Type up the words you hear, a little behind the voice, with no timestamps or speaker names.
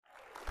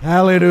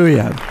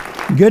Hallelujah.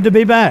 Good to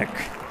be back.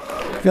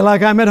 Feel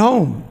like I'm at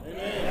home.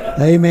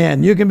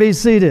 Amen. You can be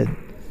seated.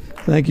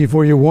 Thank you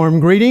for your warm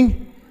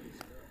greeting.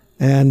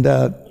 And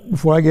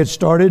before I get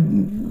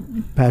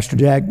started, Pastor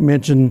Jack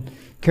mentioned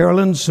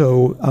Carolyn,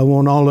 so I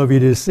want all of you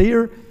to see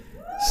her.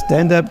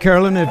 Stand up,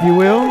 Carolyn, if you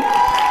will.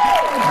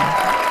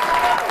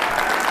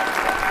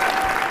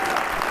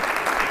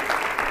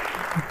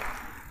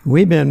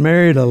 We've been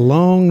married a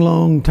long,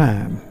 long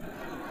time.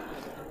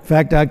 In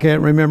fact, I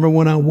can't remember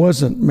when I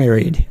wasn't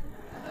married.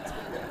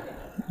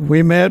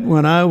 We met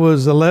when I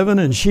was 11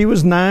 and she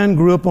was 9,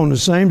 grew up on the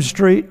same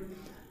street.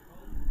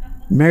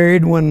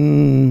 Married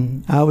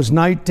when I was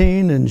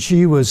 19 and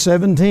she was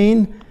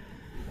 17.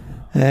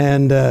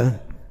 And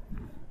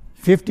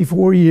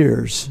 54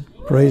 years.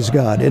 Praise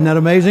God. Isn't that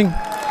amazing?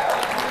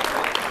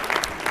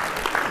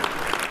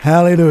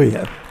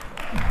 Hallelujah.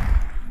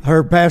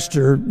 Her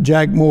pastor,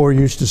 Jack Moore,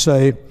 used to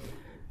say,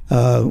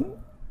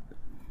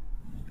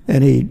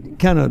 and he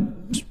kind of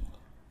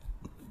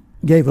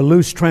gave a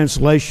loose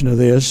translation of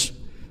this.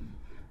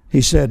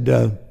 He said,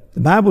 the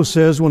Bible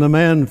says when a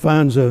man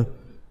finds a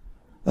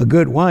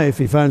good wife,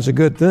 he finds a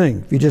good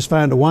thing. If you just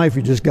find a wife,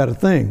 you just got a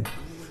thing.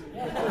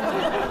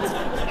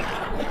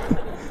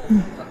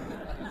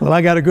 Well,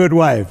 I got a good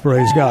wife,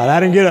 praise God. I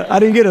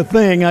didn't get a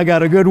thing, I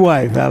got a good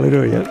wife.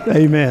 Hallelujah.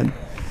 Amen.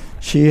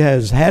 She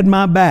has had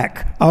my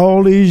back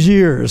all these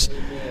years,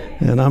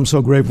 and I'm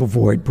so grateful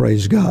for it,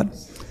 praise God.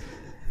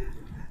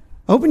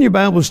 Open your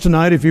Bibles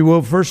tonight, if you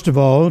will, first of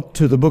all,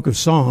 to the book of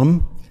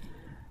Psalm.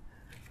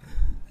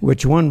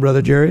 Which one,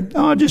 Brother Jerry?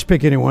 Oh, just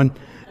pick anyone.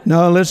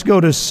 No, let's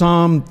go to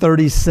Psalm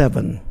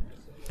 37.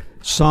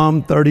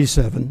 Psalm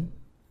 37.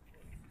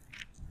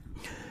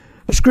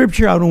 A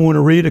scripture I don't want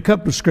to read, a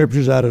couple of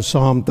scriptures out of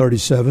Psalm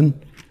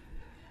 37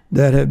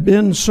 that have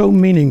been so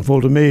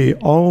meaningful to me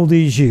all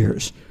these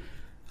years.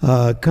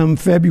 Come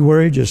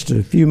February, just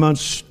a few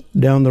months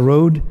down the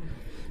road,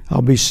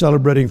 I'll be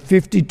celebrating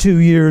 52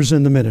 years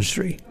in the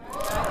ministry.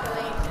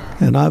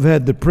 And I've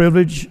had the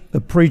privilege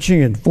of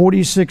preaching in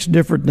 46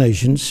 different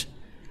nations.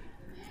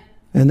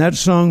 And that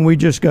song we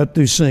just got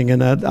through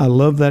singing, I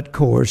love that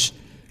chorus.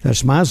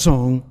 That's my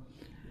song.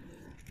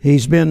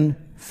 He's been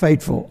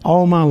faithful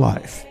all my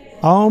life,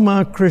 all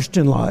my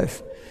Christian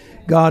life.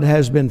 God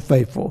has been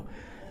faithful.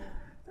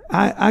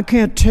 I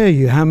can't tell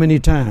you how many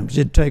times,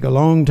 it'd take a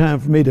long time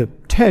for me to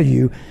tell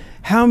you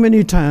how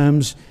many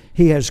times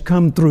He has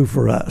come through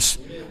for us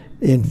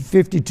in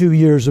 52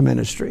 years of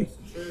ministry.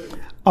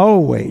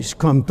 Always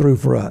come through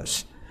for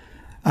us.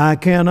 I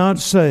cannot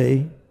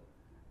say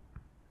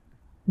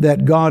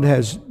that God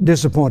has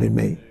disappointed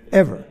me,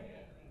 ever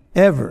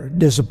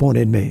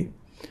disappointed me.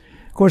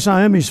 Of course,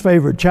 I am His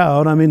favorite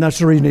child. I mean, that's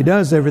the reason He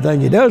does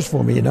everything He does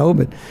for me,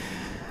 but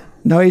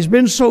no, He's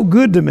been so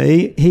good to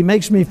me, He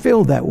makes me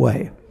feel that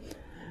way.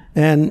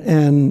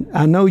 And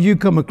I know you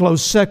come a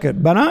close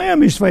second, but I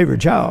am His favorite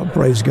child,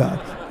 praise God.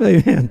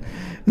 Amen.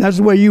 That's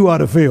the way you ought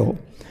to feel.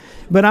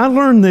 But I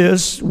learned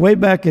this way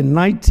back in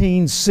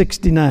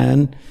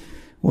 1969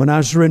 when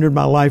I surrendered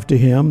my life to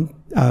Him.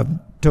 I've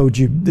told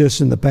you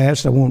this in the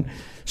past. I won't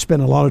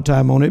spend a lot of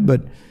time on it,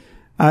 but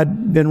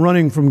I'd been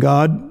running from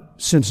God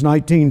since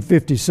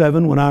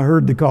 1957 when I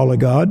heard the call of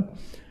God,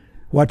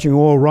 watching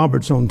Oral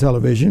Roberts on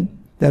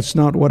television. That's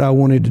not what I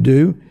wanted to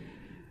do.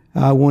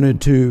 I wanted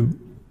to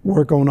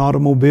work on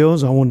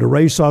automobiles. I wanted to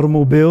race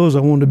automobiles.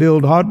 I wanted to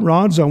build hot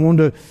rods. I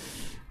wanted to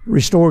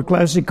restore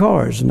classic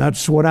cars, and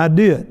that's what I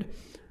did.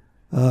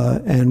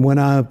 And when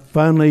I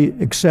finally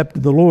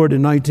accepted the Lord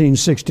in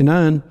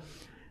 1969,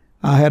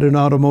 I had an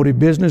automotive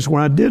business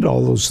where I did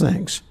all those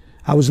things.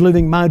 I was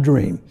living my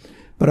dream,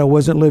 but I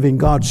wasn't living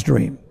God's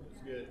dream.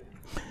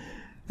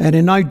 And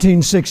in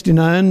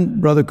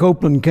 1969, Brother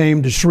Copeland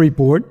came to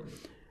Shreveport,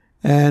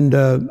 and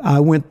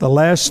I went the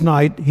last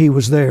night he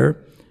was there,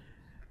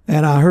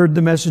 and I heard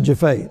the message of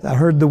faith. I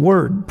heard the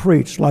word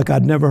preached like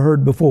I'd never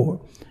heard before,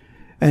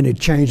 and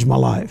it changed my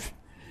life.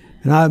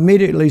 And I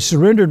immediately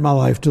surrendered my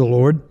life to the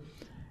Lord.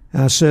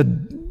 And I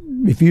said,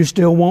 if you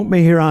still want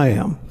me, here I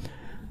am.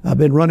 I've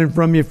been running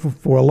from you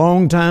for a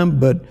long time,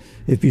 but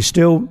if you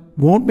still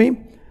want me,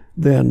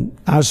 then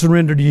I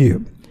surrender to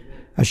you.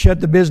 I shut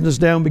the business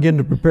down, began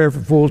to prepare for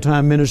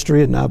full-time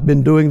ministry, and I've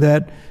been doing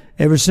that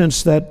ever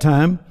since that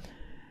time.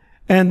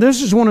 And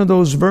this is one of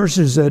those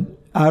verses that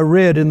I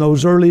read in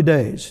those early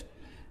days,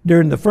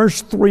 during the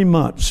first 3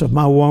 months of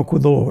my walk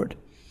with the Lord,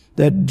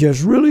 that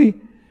just really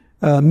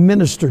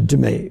ministered to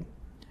me.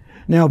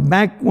 Now,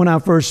 back when I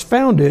first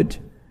found it,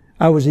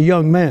 I was a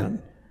young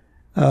man.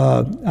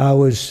 I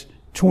was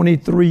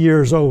 23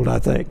 years old, I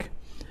think.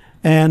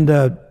 And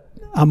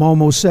I'm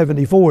almost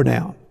 74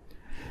 now.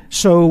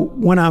 So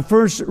when I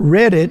first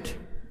read it,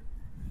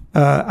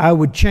 I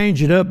would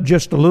change it up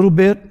just a little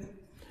bit,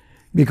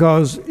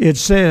 because it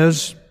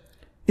says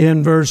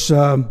in verse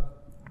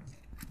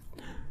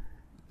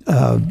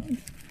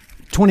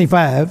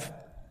 25,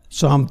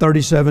 Psalm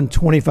 37,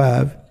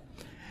 25,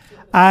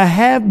 I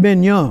have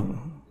been young.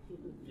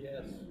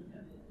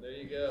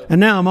 And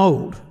now I'm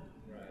old.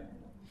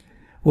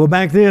 Well,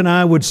 back then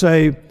I would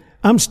say,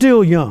 I'm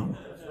still young.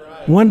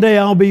 One day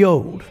I'll be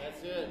old.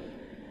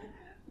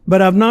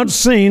 But I've not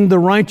seen the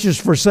righteous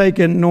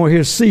forsaken, nor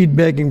his seed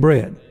begging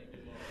bread.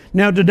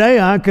 Now today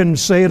I can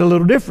say it a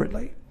little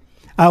differently.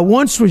 I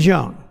once was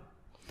young.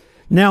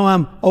 Now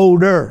I'm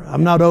older.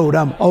 I'm not old,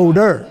 I'm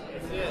older.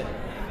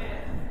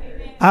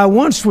 I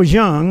once was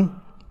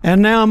young,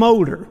 and now I'm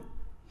older.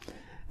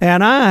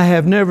 And I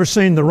have never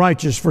seen the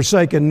righteous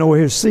forsaken, nor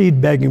his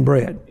seed begging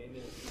bread.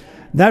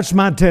 That's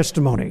my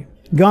testimony.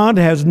 God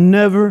has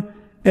never,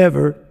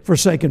 ever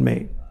forsaken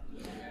me.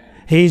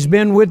 He's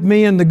been with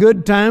me in the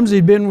good times.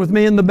 He's been with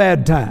me in the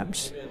bad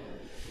times.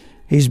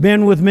 He's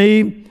been with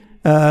me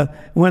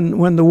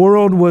when the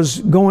world was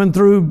going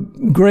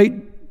through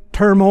great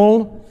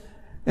turmoil,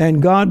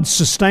 and God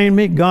sustained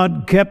me.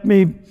 God kept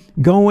me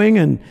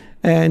going,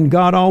 and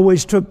God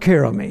always took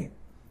care of me.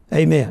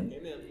 Amen.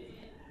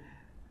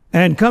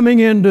 And coming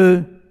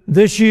into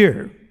this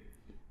year,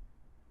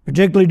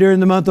 particularly during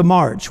the month of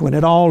March, when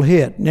it all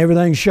hit and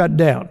everything shut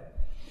down,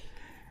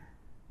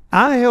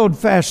 I held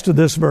fast to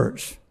this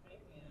verse.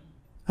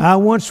 I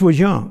once was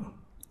young,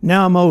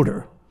 now I'm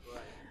older.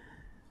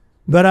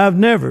 But I've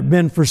never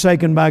been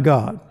forsaken by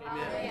God.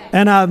 Amen.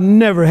 And I've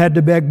never had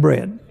to beg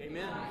bread.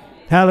 Amen.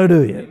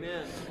 Hallelujah.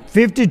 Amen.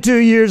 52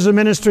 years of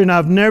ministry, and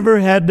I've never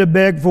had to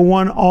beg for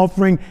one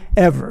offering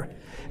ever.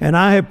 And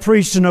I have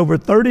preached in over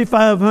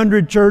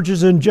 3,500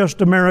 churches in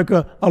just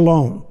America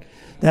alone.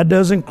 That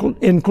doesn't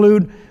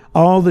include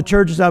all the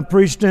churches I've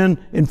preached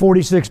in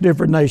 46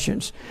 different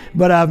nations.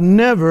 But I've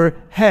never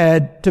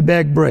had to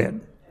beg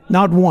bread.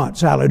 Not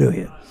once,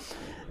 hallelujah.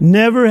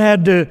 Never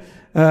had to,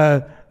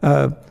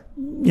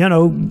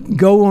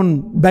 go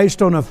on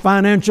based on a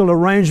financial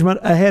arrangement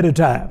ahead of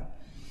time.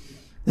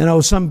 You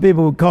know, some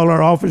people would call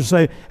our office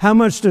and say, how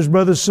much does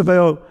Brother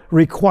Savelle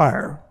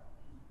require?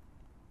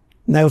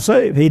 And they'll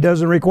say, he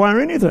doesn't require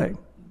anything.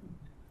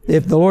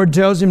 If the Lord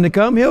tells him to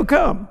come, he'll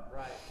come.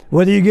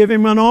 Whether you give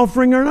him an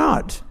offering or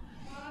not.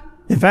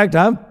 In fact,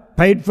 I've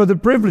paid for the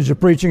privilege of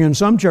preaching in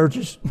some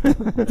churches.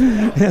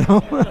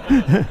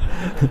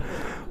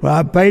 Well,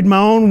 I paid my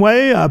own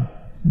way. I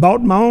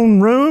bought my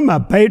own room. I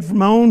paid for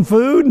my own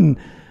food.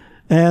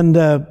 And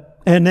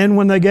then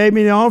when they gave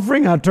me the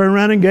offering, I turned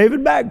around and gave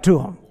it back to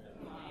them.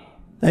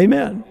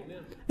 Amen.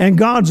 And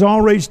God's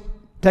always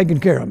taken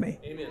care of me.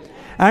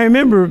 I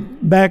remember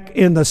back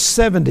in the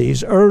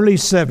 70s, early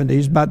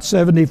 70s, about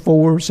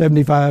 74,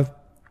 75,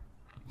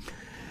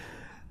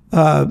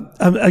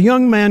 a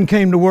young man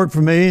came to work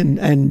for me,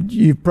 and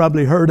you've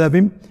probably heard of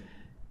him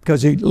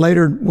because he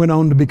later went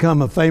on to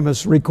become a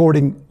famous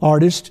recording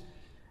artist,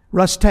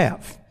 Russ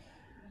Taff.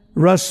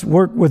 Russ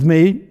worked with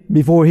me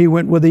before he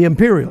went with the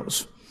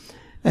Imperials.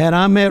 And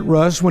I met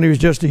Russ when he was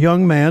just a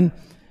young man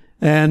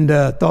and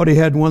thought he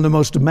had one of the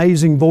most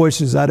amazing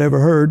voices I'd ever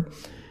heard.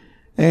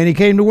 And he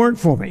came to work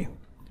for me.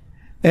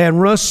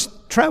 And Russ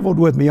traveled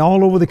with me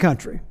all over the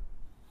country.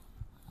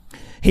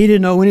 He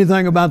didn't know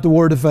anything about the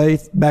Word of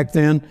Faith back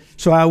then,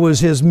 so I was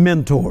his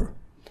mentor.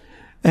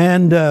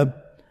 And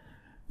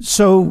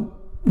so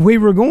we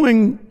were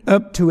going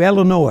up to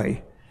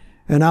Illinois,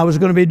 and I was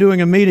going to be doing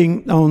a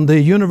meeting on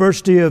the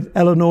University of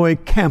Illinois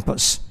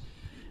campus.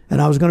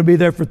 And I was going to be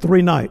there for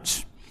 3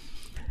 nights.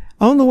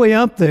 On the way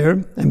up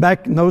there, and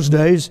back in those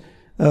days,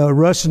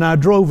 Russ and I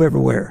drove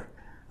everywhere.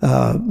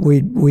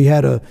 We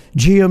had a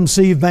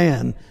GMC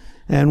van,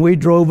 and we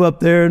drove up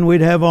there, and we'd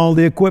have all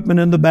the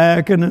equipment in the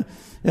back, and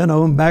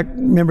back,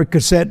 remember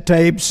cassette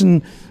tapes,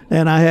 and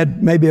I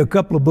had maybe a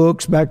couple of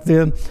books back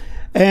then.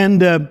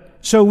 And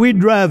so we'd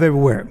drive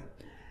everywhere.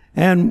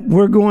 And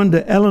we're going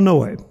to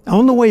Illinois.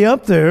 On the way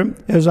up there,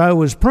 as I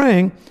was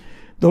praying,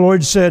 the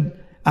Lord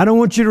said, I don't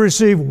want you to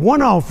receive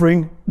one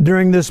offering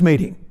during this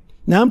meeting.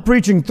 Now I'm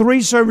preaching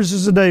 3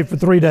 services a day for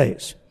 3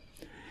 days.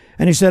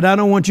 And he said, I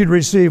don't want you to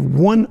receive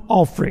one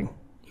offering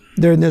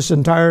during this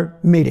entire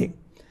meeting.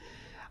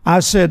 I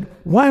said,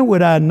 why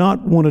would I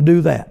not want to do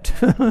that?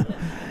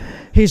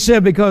 He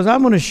said, because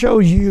I'm going to show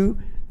you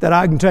that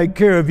I can take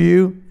care of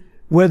you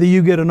whether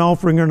you get an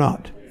offering or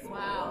not.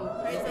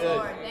 Wow. Praise the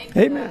Lord. Thank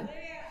Amen.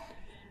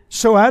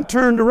 So I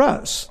turned to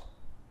Russ.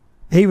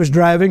 He was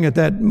driving at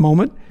that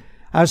moment.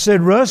 I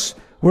said, Russ,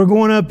 we're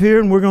going up here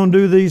and we're going to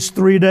do these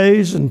 3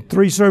 days and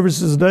 3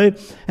 services a day,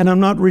 and I'm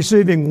not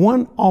receiving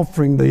one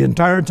offering the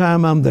entire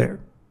time I'm there.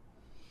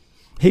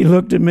 He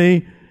looked at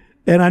me,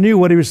 and I knew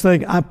what he was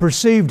thinking. I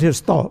perceived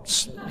his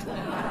thoughts.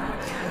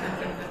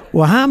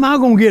 Well, how am I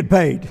going to get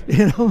paid?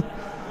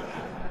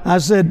 I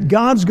said,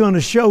 God's going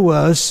to show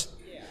us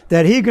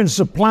that He can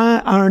supply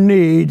our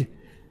need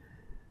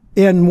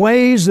in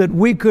ways that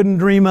we couldn't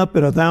dream up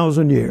in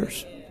 1,000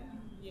 years.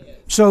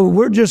 So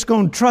we're just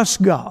going to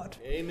trust God.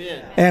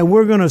 Amen. And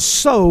we're going to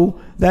sow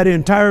that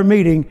entire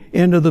meeting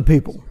into the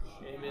people.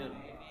 Amen.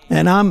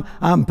 And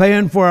I'm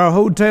paying for our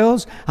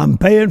hotels. I'm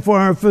paying for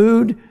our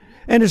food.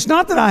 And it's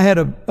not that I had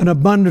an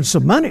abundance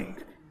of money,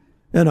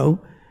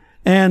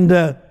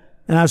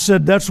 And I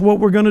said, that's what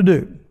we're going to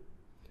do.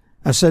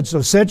 I said,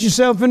 so set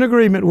yourself in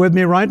agreement with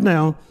me right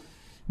now.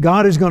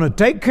 God is going to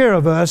take care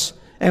of us,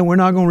 and we're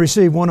not going to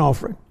receive one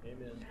offering.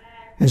 Amen.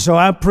 And so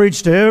I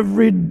preached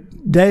every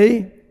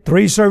day,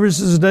 3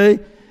 services a day,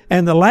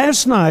 And the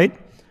last night,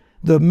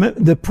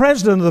 the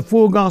president of the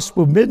Full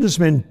Gospel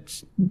Businessmen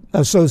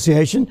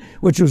Association,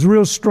 which was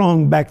real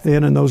strong back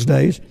then in those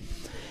days,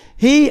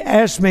 he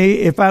asked me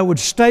if I would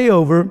stay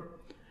over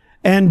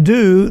and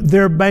do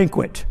their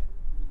banquet.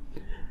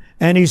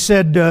 And he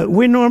said,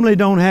 we normally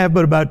don't have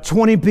but about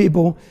 20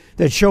 people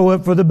that show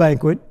up for the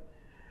banquet.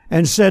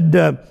 And said,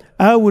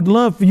 I would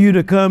love for you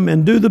to come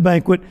and do the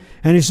banquet.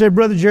 And he said,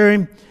 Brother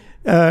Jerry,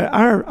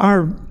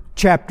 our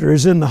chapter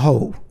is in the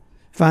hole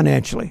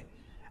financially.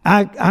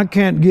 I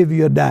can't give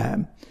you a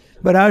dime,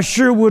 but I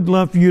sure would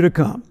love for you to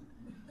come.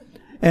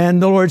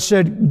 And the Lord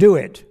said, do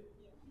it.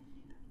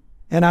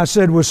 And I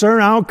said, well, sir,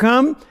 I'll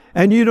come,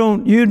 and you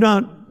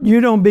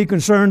don't be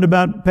concerned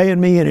about paying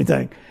me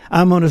anything.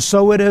 I'm going to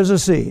sow it as a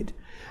seed.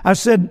 I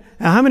said,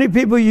 how many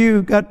people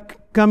you got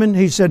coming?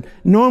 He said,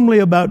 normally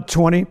about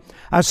 20.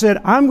 I said,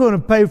 I'm going to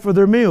pay for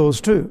their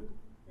meals too.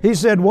 He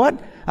said,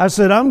 what? I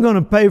said, I'm going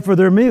to pay for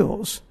their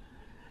meals.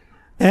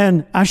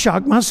 And I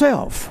shocked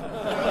myself.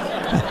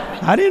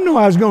 I didn't know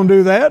I was going to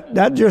do that.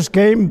 That just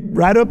came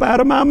right up out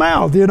of my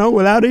mouth,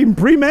 without even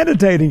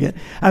premeditating it.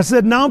 I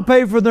said, no, I'll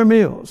pay for their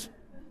meals.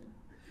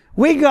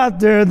 We got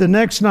there the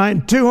next night,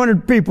 and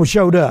 200 people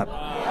showed up.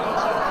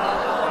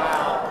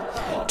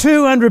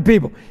 200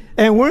 people.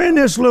 And we're in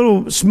this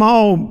little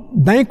small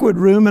banquet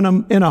room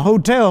in a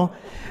hotel,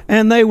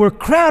 and they were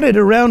crowded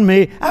around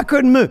me. I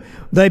couldn't move.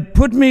 They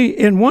put me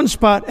in one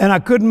spot, and I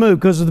couldn't move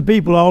because of the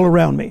people all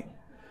around me.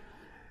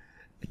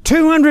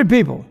 200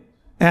 people,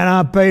 and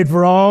I paid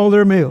for all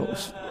their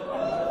meals.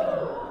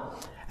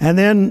 And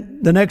then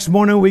the next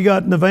morning we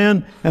got in the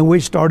van, and we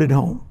started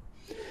home.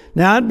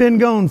 Now, I'd been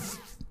gone,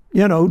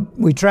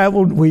 we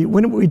traveled.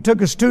 We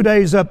took us 2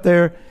 days up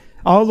there,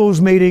 all those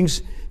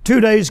meetings, 2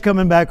 days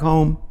coming back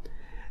home.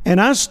 And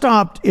I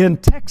stopped in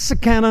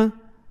Texarkana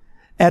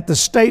at the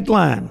state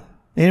line.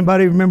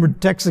 Anybody remember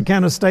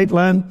Texarkana state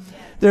line?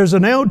 There's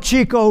an El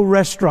Chico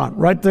restaurant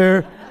right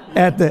there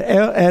at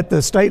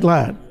the state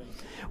line.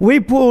 We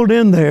pulled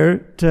in there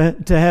to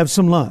have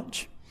some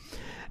lunch.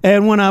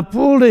 And when I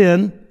pulled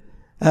in,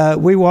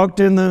 we walked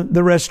in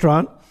the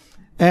restaurant,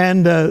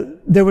 and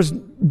there was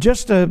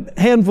just a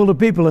handful of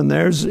people in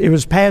there. It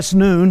was past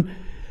noon.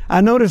 I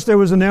noticed there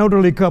was an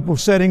elderly couple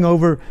sitting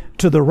over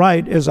to the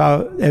right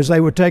as they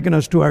were taking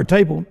us to our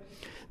table.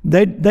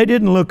 They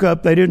didn't look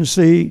up. They didn't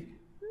see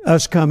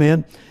us come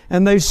in,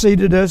 and they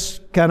seated us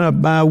kind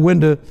of by a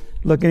window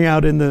looking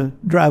out in the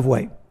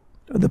driveway,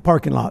 the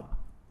parking lot.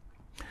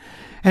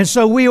 And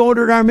so we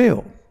ordered our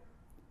meal.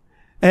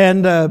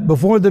 And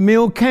before the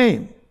meal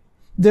came,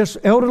 this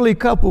elderly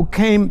couple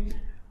came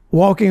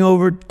walking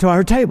over to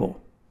our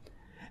table.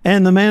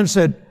 And the man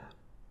said,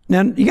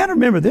 now you got to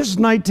remember, this is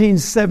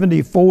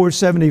 1974,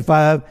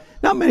 75.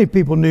 Not many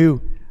people knew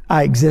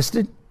I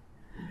existed.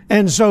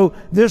 And so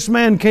this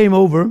man came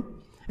over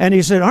and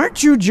he said,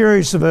 aren't you Jerry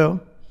Savelle?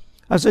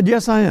 I said,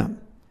 yes, I am.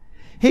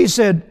 He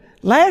said,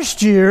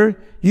 last year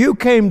you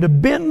came to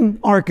Benton,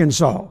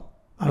 Arkansas.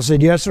 I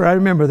said, yes, sir, I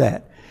remember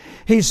that.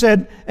 He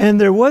said, and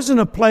there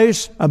wasn't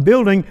a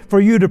building for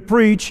you to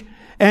preach,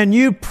 and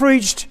you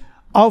preached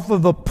off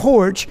of a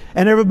porch,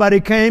 and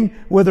everybody came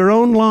with their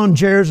own lawn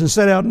chairs and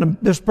sat out in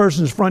this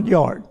person's front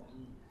yard.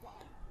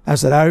 I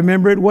said, I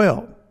remember it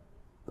well.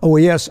 Oh,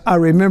 yes, I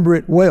remember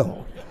it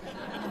well.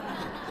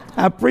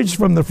 I preached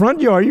from the front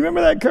yard. You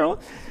remember that, Carolyn?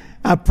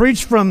 I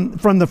preached from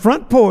the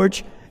front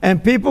porch,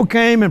 and people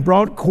came and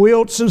brought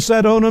quilts and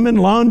sat on them and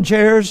lawn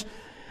chairs.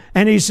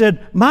 And he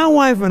said, my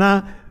wife and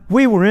I,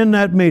 we were in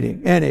that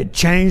meeting, and it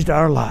changed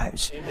our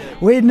lives. Amen.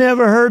 We'd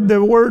never heard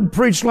the word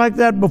preached like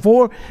that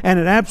before, and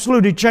it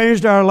absolutely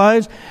changed our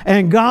lives.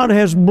 And God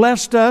has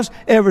blessed us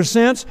ever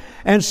since.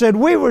 And said,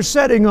 we were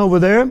sitting over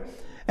there,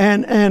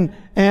 and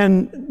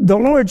the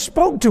Lord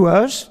spoke to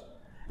us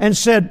and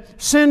said,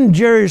 send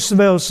Jerry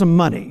Savelle some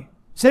money.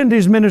 Send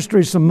his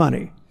ministry some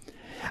money.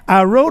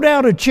 I wrote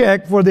out a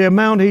check for the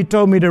amount he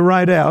told me to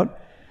write out,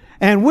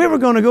 and we were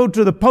going to go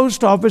to the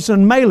post office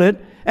and mail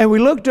it. And we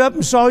looked up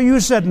and saw you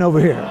sitting over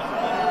here.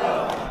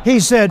 He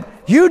said,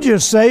 you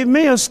just saved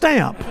me a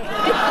stamp.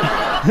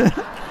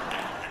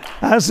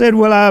 I said,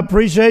 well, I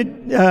appreciate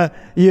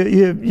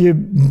you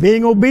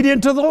being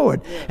obedient to the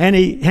Lord. And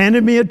he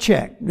handed me a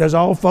check. It was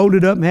all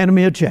folded up and handed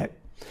me a check.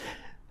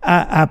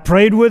 I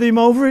prayed with him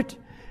over it.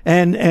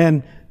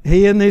 And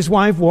he and his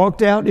wife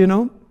walked out,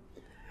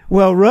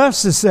 Well,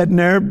 Russ is sitting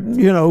there,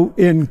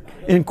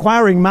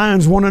 inquiring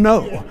minds want to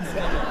know.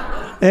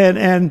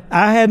 And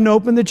I hadn't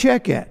opened the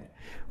check yet.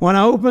 When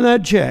I opened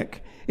that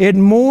check, it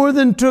more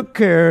than took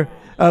care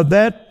of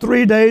that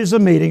 3 days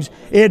of meetings.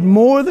 It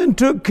more than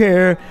took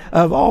care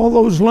of all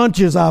those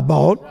lunches I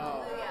bought.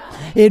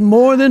 It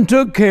more than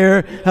took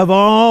care of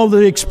all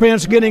the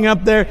expense getting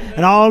up there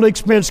and all the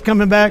expense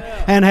coming back,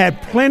 and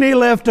had plenty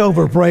left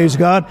over, praise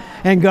God.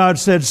 And God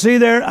said, see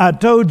there, I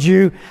told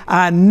you,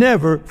 I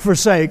never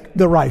forsake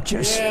the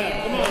righteous.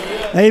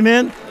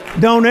 Amen.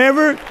 Don't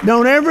ever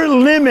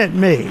limit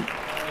me.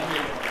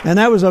 And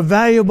that was a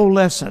valuable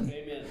lesson.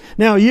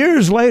 Now,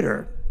 years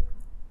later,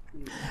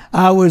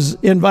 I was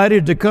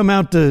invited to come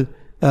out to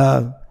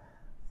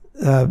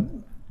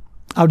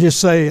I'll just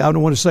say, I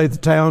don't want to say the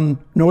town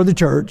nor the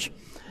church,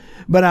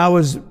 but I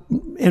was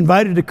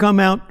invited to come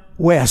out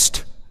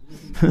west,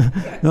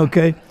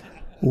 okay,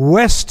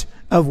 west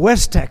of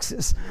West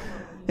Texas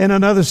in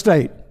another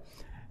state.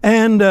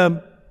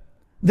 And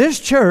this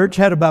church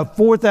had about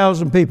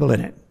 4,000 people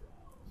in it.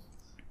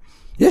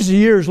 This is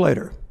years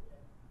later.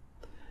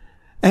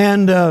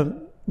 And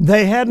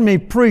they had me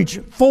preach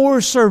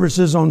 4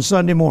 services on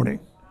Sunday morning.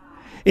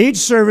 Each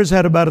service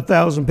had about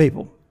 1,000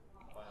 people.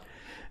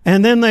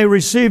 And then they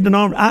received an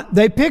offering.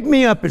 They picked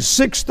me up at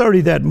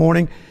 6:30 that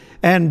morning,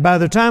 and by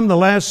the time the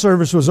last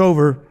service was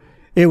over,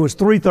 it was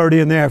 3:30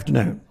 in the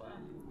afternoon.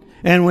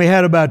 And we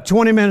had about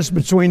 20 minutes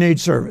between each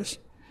service.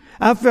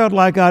 I felt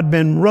like I'd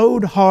been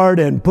rode hard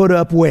and put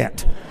up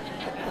wet.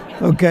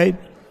 Okay?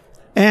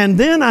 And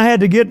then I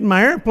had to get in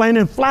my airplane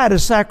and fly to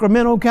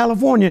Sacramento,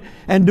 California,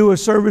 and do a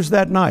service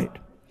that night.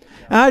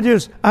 I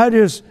just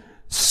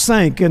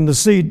sank in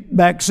the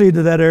back seat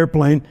of that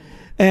airplane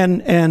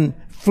and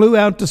flew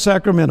out to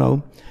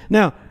Sacramento.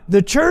 Now,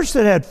 the church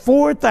that had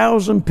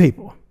 4,000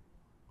 people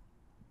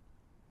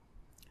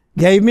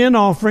gave me an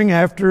offering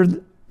after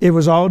it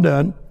was all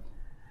done.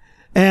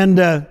 And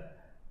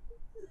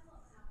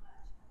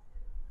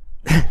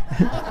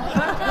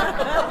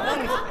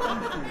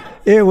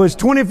it was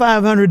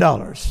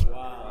 $2,500.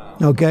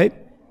 Okay?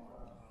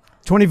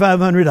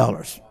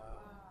 $2,500.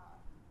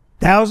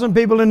 1,000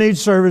 people in each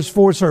service,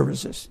 4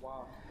 services.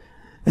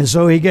 And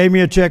so he gave me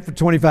a check for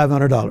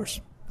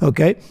 $2,500.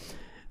 Okay?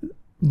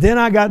 Then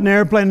I got in an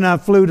airplane and I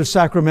flew to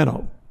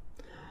Sacramento.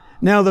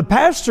 Now, the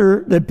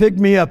pastor that picked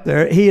me up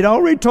there, he had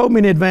already told me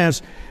in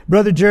advance,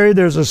 Brother Jerry,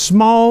 there's a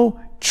small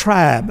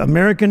tribe,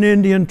 American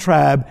Indian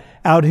tribe,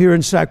 out here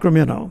in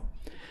Sacramento.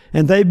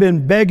 And they've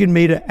been begging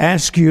me to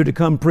ask you to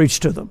come preach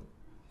to them.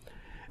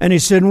 And he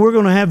said, we're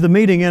going to have the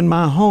meeting in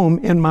my home,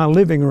 in my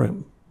living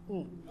room.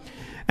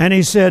 And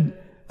he said,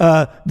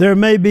 there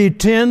may be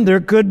 10,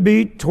 there could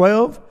be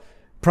 12,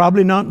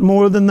 probably not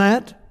more than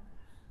that,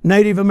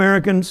 Native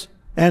Americans.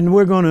 And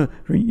you're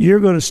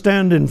going to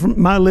stand in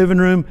my living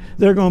room.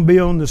 They're going to be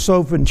on the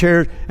sofa and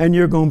chairs, and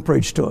you're going to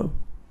preach to them.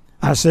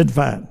 I said,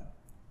 fine.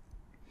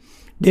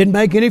 Didn't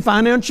make any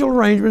financial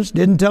arrangements.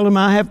 Didn't tell him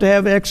I have to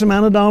have X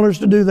amount of dollars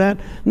to do that.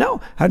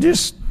 No, I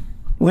just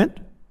went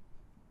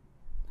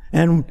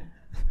and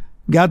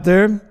got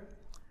there,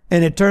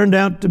 and it turned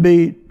out to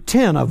be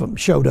 10 of them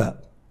showed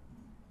up.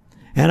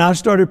 And I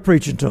started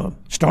preaching to them,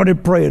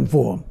 started praying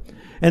for them.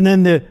 And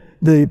then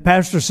the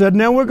pastor said,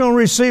 now we're going to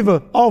receive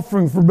an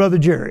offering for Brother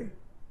Jerry.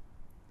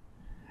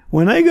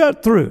 When they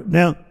got through,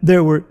 now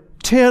there were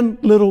 10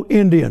 little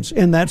Indians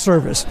in that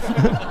service.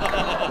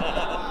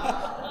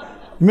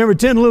 Remember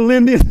 10 little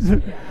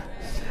Indians?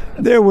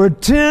 There were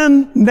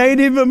 10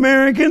 Native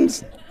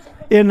Americans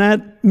in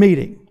that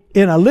meeting,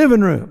 in a living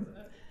room.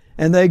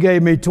 And they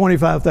gave me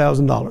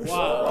 $25,000.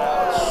 Wow.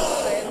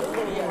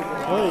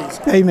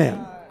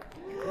 Amen.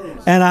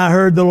 And I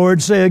heard the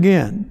Lord say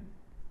again,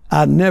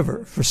 I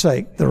never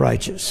forsake the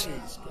righteous.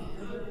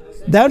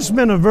 That's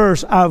been a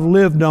verse I've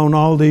lived on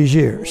all these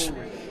years.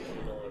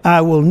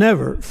 I will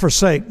never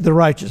forsake the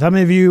righteous. How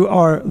many of you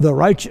are the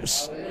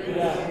righteous?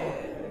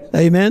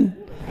 Amen.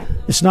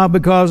 It's not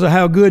because of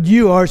how good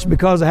you are, it's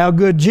because of how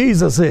good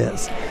Jesus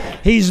is.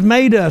 He's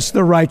made us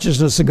the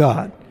righteousness of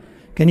God.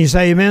 Can you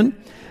say amen?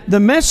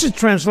 The Message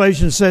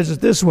translation says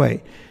it this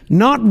way,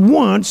 not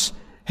once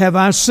have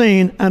I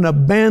seen an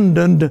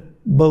abandoned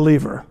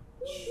believer.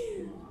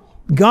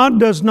 God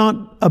does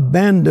not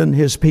abandon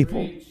His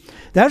people.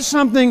 That's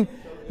something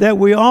that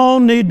we all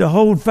need to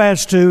hold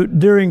fast to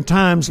during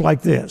times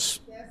like this.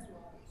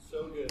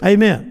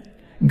 Amen.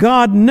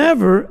 God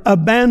never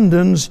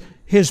abandons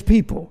His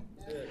people.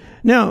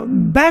 Now,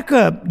 back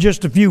up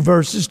just a few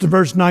verses to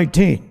verse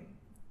 19.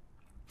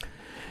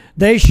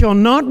 They shall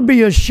not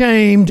be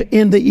ashamed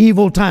in the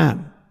evil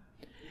time,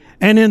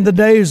 and in the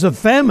days of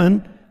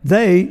famine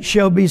they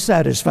shall be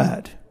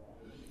satisfied.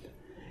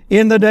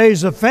 In the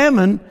days of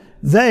famine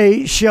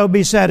they shall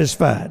be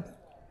satisfied.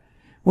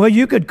 Well,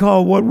 you could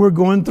call what we're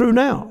going through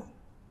now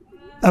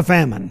a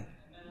famine,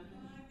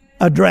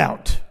 a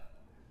drought,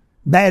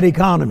 bad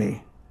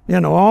economy,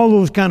 all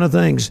those kind of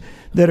things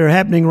that are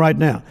happening right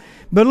now.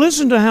 But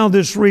listen to how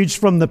this reads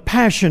from the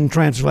Passion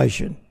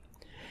Translation.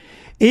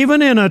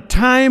 Even in a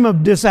time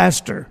of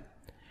disaster,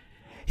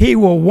 He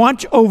will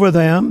watch over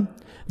them.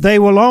 They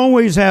will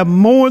always have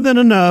more than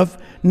enough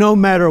no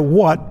matter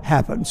what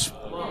happens.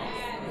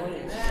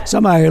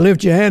 Somebody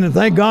lift your hand and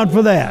thank God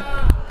for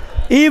that.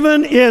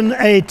 Even in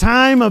a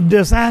time of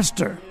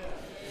disaster,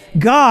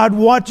 God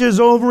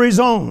watches over His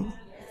own.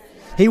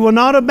 He will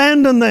not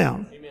abandon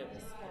them.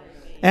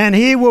 And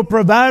He will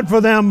provide for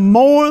them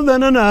more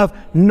than enough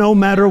no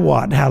matter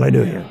what.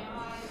 Hallelujah.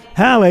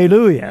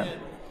 Hallelujah.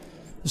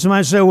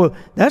 Somebody say, well,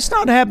 that's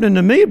not happening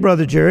to me,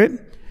 Brother Jerry.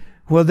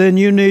 Well, then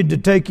you need to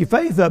take your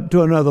faith up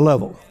to another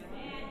level.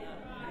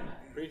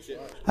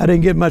 I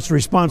didn't get much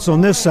response on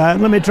this side.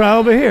 Let me try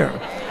over here.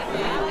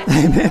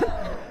 Amen.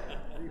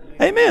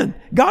 Amen.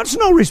 God's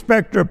no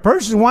respecter of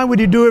persons. Why would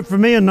He do it for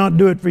me and not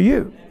do it for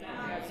you?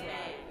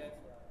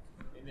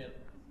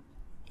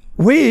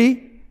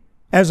 We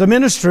as a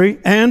ministry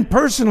and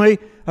personally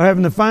are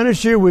having the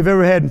finest year we've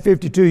ever had in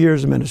 52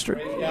 years of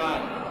ministry.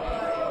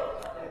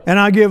 And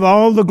I give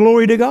all the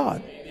glory to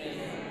God.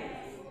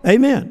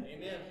 Amen.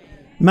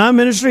 My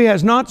ministry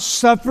has not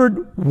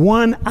suffered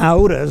one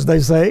iota, as they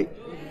say,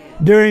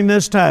 during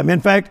this time. In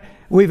fact,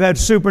 we've had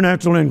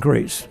supernatural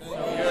increase.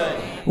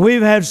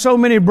 We've had so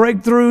many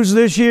breakthroughs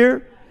this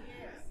year.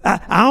 I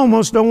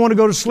almost don't want to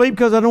go to sleep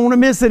because I don't want to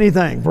miss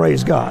anything.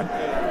 Praise God.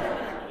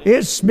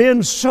 It's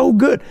been so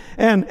good.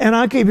 And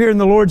I keep hearing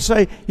the Lord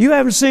say, you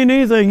haven't seen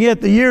anything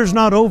yet. The year's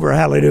not over.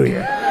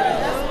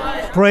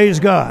 Hallelujah. Praise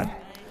God.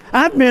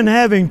 I've been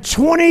having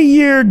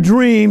 20-year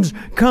dreams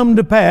come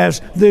to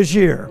pass this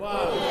year.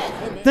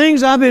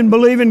 Things I've been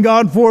believing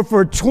God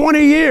for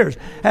 20 years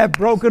have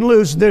broken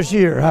loose this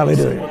year.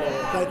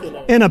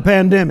 Hallelujah. In a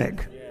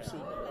pandemic.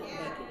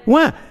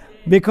 Why?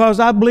 Because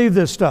I believe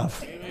this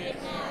stuff.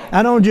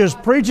 I don't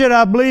just preach it,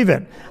 I believe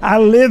it. I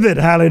live it.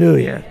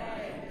 Hallelujah.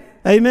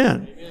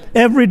 Amen.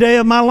 Every day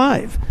of my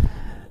life.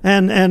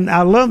 And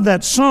I love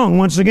that song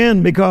once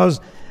again because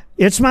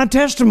it's my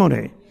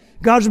testimony.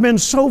 God's been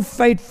so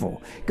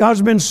faithful.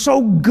 God's been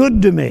so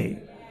good to me.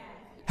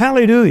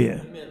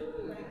 Hallelujah.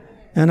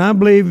 And I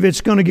believe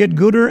it's going to get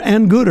gooder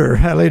and gooder.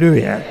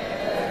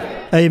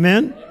 Hallelujah.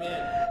 Amen.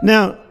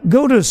 Now,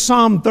 go to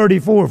Psalm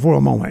 34 for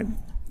a moment.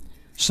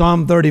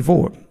 Psalm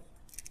 34.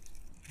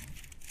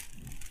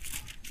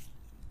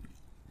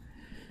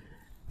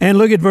 And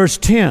look at verse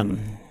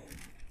 10.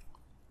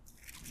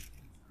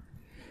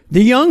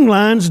 The young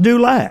lions do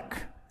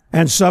lack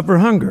and suffer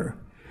hunger,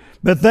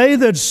 but they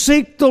that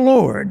seek the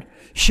Lord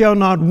shall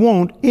not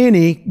want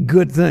any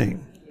good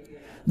thing.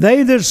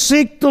 They that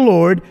seek the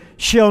Lord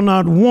shall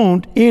not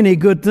want any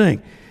good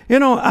thing. You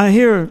know, I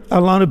hear a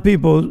lot of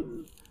people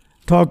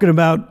talking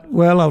about,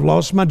 well, I've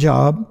lost my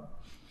job.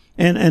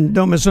 And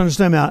don't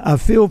misunderstand me, I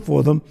feel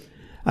for them.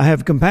 I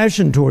have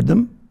compassion toward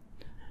them.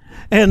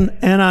 And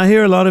I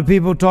hear a lot of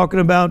people talking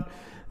about,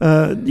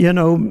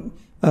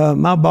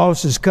 my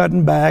boss is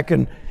cutting back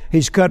and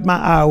he's cut my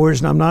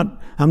hours and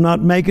I'm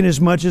not making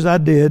as much as I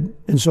did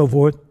and so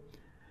forth.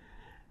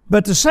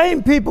 But the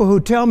same people who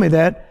tell me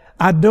that,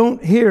 I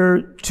don't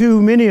hear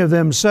too many of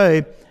them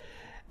say,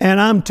 and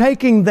I'm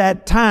taking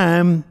that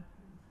time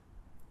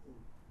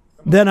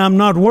that I'm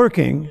not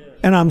working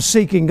and I'm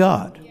seeking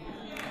God.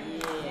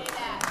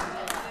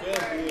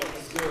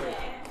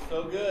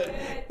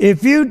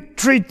 If you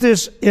treat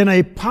this in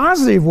a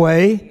positive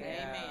way,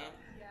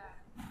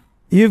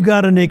 you've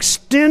got an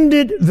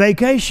extended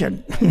vacation,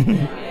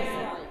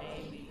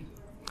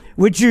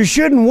 which you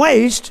shouldn't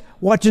waste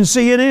watching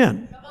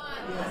CNN.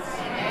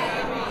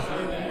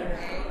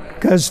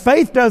 Because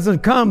faith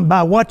doesn't come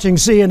by watching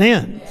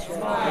CNN.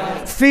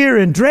 Fear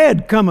and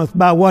dread cometh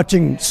by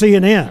watching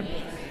CNN.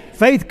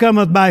 Faith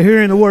cometh by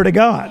hearing the Word of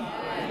God.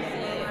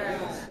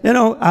 You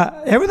know,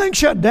 everything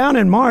shut down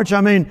in March. I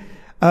mean,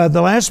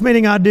 the last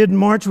meeting I did in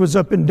March was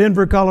up in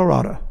Denver,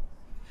 Colorado.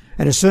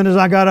 And as soon as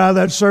I got out of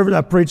that service, I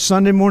preached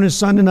Sunday morning,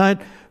 Sunday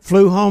night,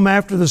 flew home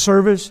after the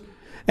service,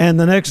 and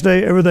the next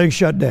day everything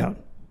shut down.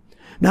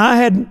 Now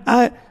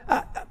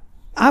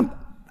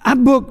I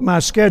booked my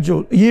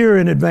schedule a year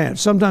in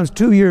advance, sometimes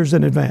 2 years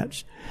in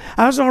advance.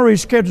 I was already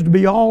scheduled to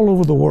be all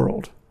over the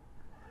world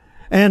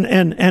and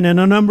in a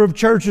number of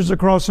churches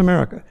across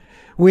America.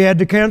 We had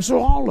to cancel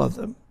all of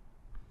them.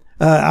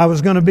 I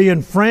was going to be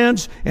in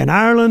France, in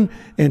Ireland,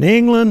 in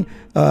England,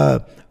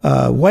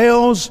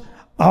 Wales,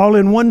 all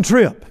in one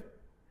trip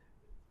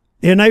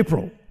in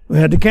April. We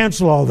had to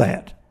cancel all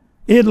that.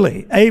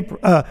 Italy,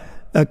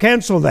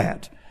 cancel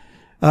that.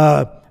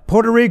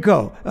 Puerto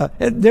Rico.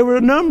 There were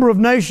a number of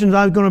nations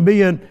I was going to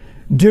be in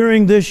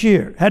during this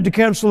year. Had to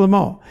cancel them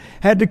all.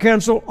 Had to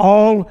cancel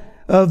all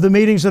of the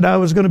meetings that I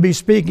was going to be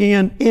speaking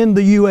in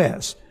the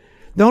U.S.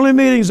 The only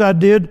meetings I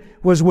did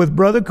was with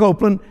Brother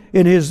Copeland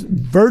in his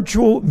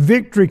virtual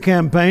victory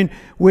campaign,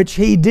 which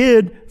he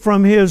did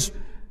from his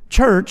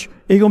church,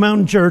 Eagle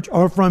Mountain Church,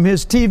 or from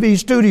his TV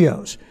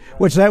studios,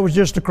 which that was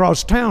just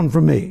across town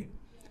from me.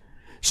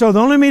 So the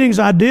only meetings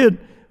I did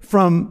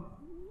from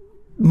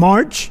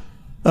March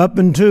up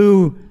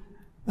into,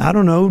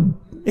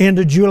 end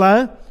of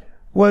July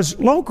was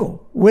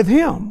local with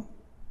him,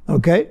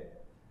 okay?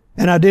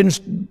 And I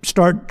didn't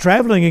start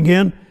traveling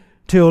again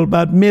till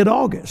about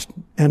mid-August.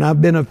 And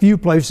I've been a few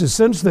places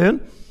since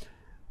then,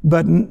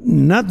 but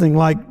nothing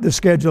like the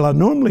schedule I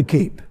normally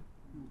keep.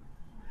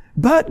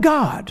 But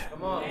God.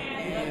 Come on.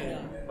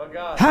 But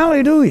God.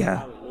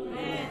 Hallelujah.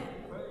 Hallelujah.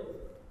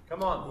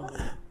 Come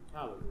on.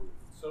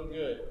 So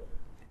good.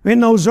 In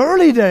those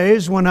early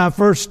days when I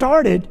first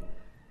started,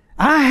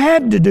 I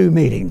had to do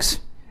meetings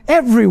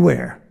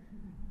everywhere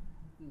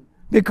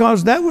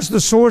because that was the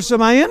source of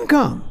my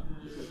income.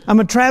 I'm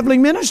a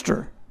traveling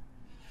minister.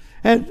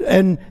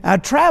 And I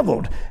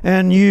traveled,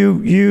 and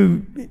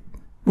you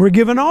were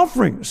given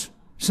offerings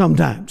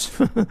sometimes.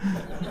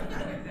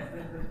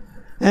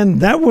 And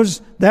that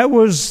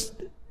was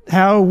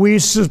how we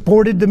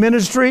supported the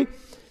ministry.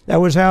 That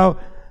was how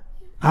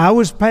I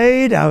was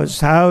paid. That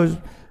was how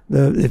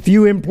the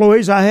few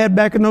employees I had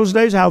back in those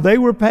days, how they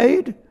were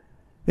paid.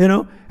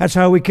 That's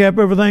how we kept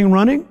everything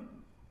running.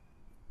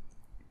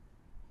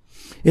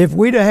 If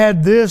we'd have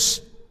had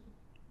this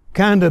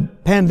kind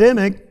of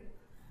pandemic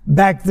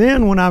back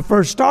then when I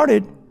first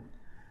started,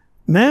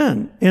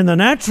 man, in the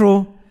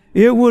natural,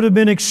 it would have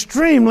been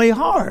extremely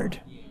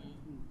hard.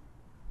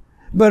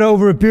 But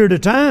over a period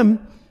of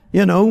time,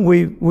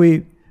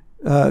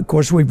 of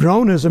course, we've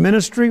grown as a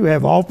ministry. We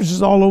have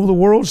offices all over the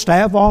world,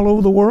 staff all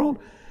over the world.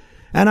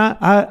 And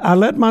I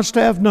let my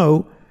staff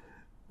know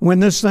when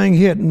this thing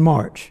hit in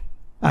March.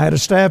 I had a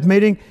staff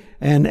meeting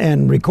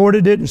and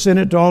recorded it and sent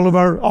it to all of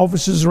our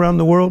offices around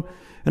the world.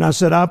 And I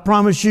said, I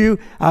promise you,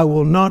 I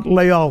will not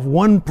lay off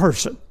one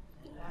person.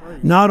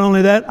 Not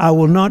only that, I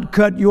will not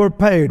cut your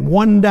pay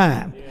one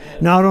dime.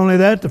 Not only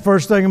that, the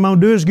first thing I'm going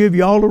to do is give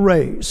you all a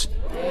raise.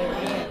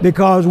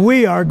 Because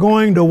we are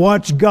going to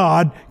watch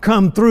God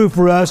come through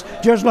for us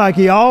just like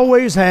He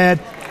always had,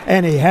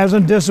 and He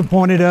hasn't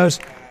disappointed us.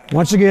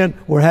 Once again,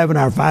 we're having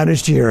our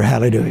finest year.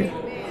 Hallelujah.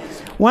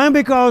 Why?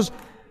 Because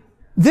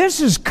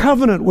this is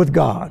covenant with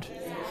God.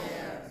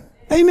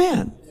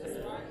 Amen.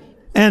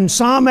 And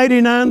Psalm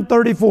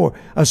 89:34,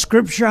 a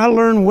scripture I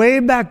learned way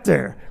back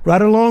there,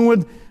 right along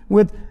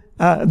with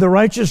the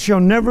righteous shall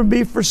never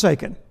be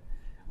forsaken,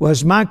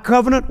 was my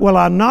covenant will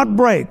I not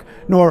break,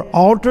 nor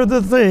alter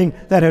the thing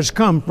that has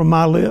come from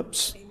my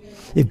lips.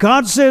 If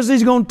God says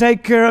He's going to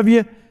take care of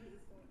you,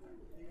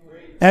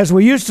 as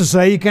we used to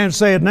say, you can't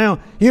say it now,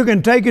 you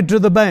can take it to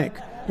the bank.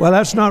 Well,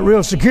 that's not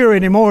real secure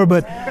anymore,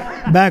 but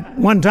back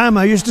one time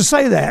I used to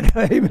say that.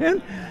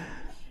 Amen.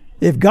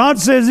 If God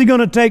says He's going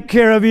to take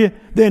care of you,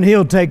 then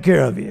He'll take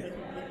care of you.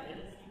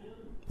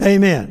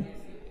 Amen.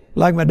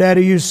 Like my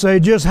daddy used to say,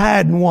 just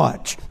hide and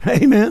watch.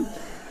 Amen.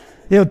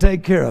 He'll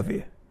take care of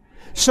you.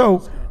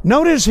 So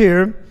notice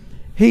here,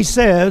 he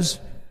says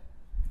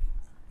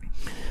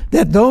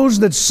that those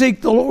that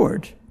seek the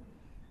Lord,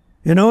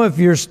 if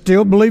you're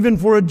still believing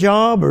for a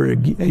job or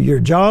your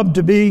job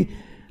to be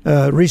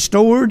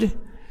restored,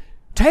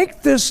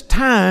 take this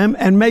time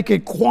and make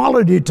it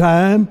quality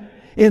time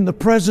in the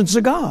presence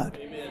of God.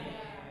 Amen.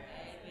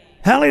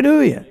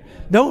 Hallelujah.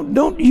 Don't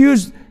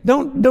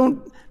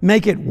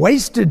make it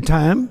wasted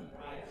time,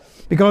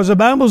 because the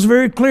Bible's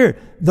very clear.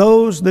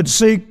 Those that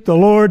seek the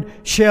Lord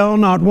shall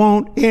not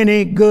want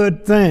any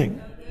good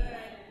thing.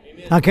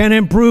 Amen. I can't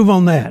improve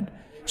on that.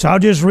 So I'll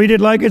just read it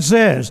like it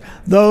says.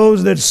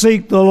 Those that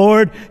seek the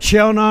Lord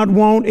shall not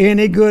want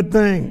any good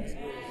thing.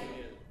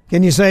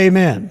 Can you say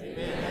amen?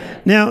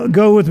 Amen. Now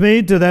go with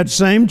me to that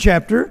same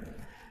chapter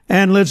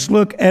and let's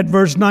look at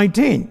verse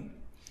 19.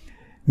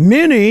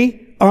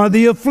 Many are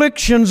the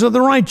afflictions of the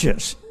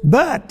righteous,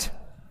 but,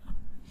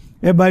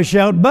 everybody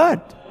shout,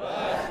 but.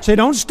 Say,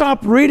 don't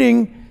stop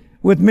reading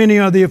with many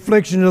are the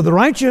afflictions of the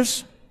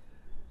righteous,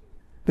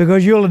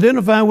 because you'll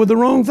identify with the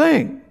wrong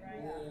thing.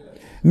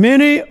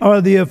 Many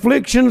are the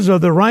afflictions of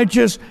the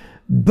righteous,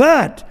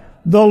 but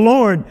the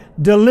Lord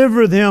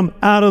delivereth him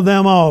out of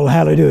them all.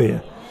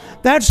 Hallelujah.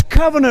 That's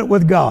covenant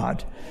with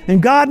God.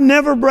 And God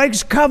never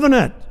breaks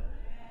covenant.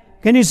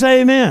 Can you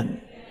say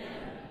amen?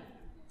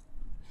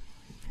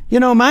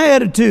 My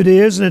attitude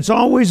is, and it's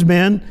always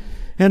been,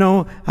 I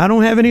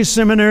don't have any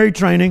seminary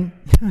training.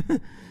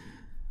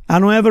 I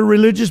don't have a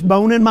religious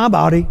bone in my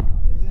body.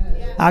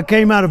 I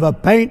came out of a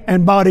paint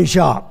and body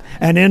shop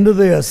and into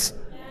this.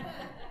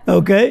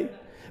 Okay?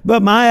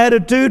 But my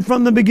attitude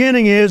from the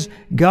beginning is,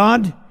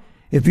 God,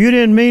 if you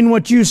didn't mean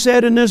what you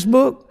said in this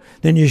book,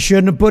 then you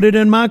shouldn't have put it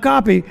in my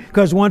copy,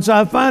 because once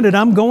I find it,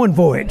 I'm going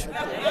for it.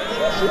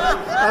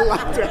 I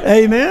like that.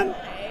 Amen?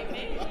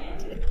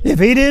 If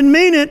He didn't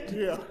mean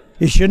it,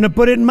 He shouldn't have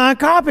put it in my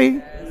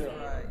copy.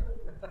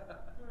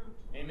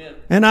 Amen.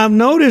 And I've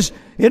noticed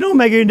it don't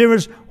make any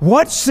difference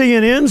what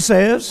CNN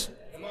says.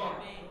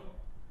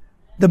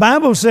 The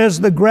Bible says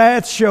the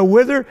grass shall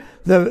wither,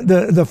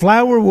 the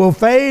flower will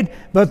fade,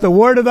 but the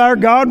word of our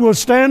God will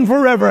stand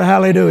forever.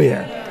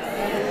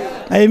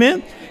 Hallelujah.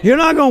 Amen. You're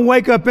not going to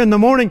wake up in the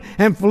morning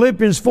and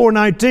Philippians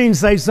 4:19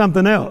 say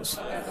something else.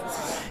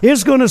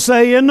 It's going to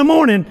say in the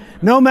morning,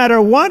 no matter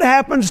what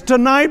happens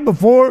tonight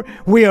before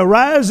we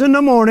arise in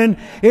the morning,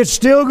 it's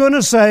still going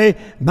to say,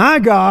 my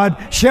God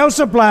shall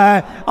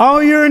supply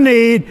all your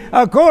need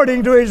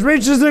according to His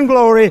riches and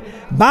glory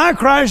by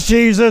Christ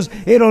Jesus.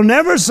 It'll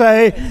never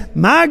say,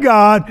 my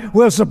God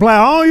will supply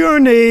all your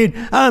need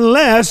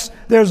unless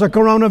there's a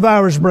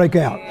coronavirus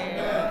breakout.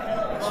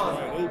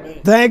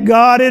 Thank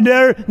God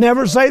it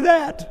never say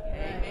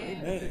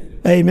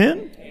that.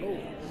 Amen.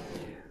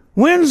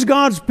 When's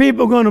God's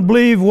people going to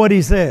believe what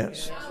He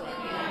says?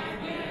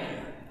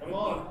 Come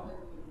on.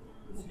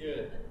 That's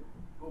good.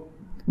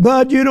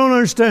 But you don't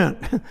understand.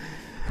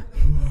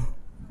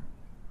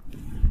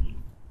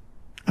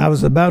 I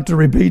was about to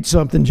repeat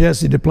something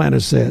Jesse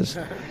Duplantis says.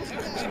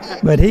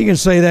 But he can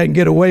say that and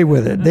get away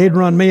with it. They'd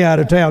run me out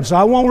of town, so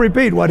I won't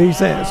repeat what he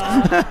says.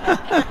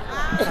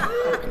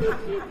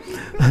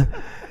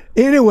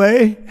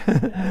 Anyway,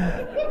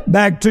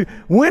 back to,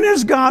 when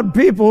is God's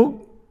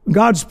people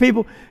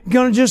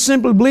going to just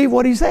simply believe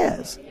what He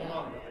says?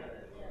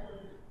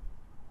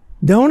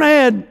 Don't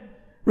add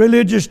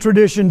religious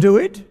tradition to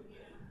it.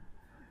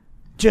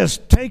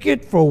 Just take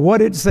it for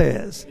what it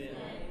says.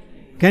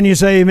 Can you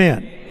say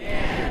amen?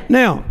 Amen.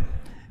 Now,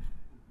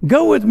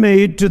 go with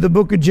me to the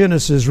book of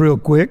Genesis real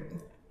quick.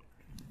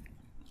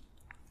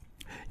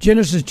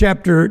 Genesis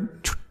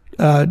chapter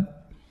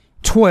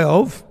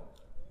 12.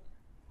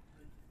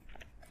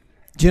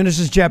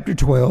 Genesis chapter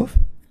 12.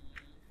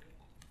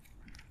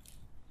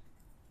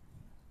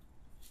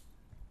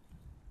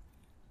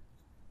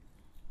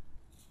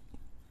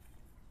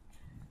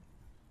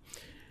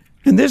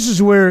 And this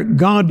is where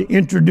God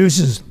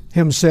introduces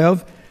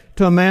himself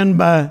to a man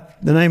by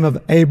the name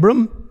of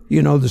Abram.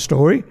 You know the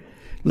story.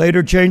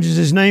 Later changes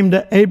his name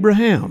to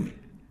Abraham.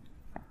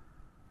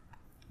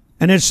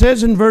 And it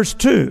says in verse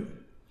 2,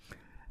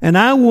 "And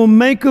I will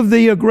make of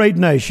thee a great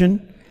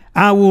nation.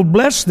 I will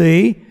bless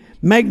thee,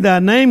 make thy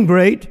name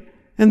great,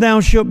 and thou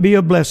shalt be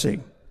a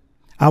blessing.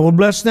 I will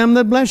bless them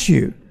that bless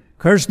you,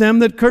 curse them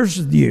that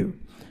curseth you,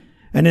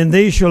 and in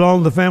thee shall all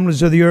the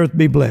families of the earth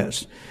be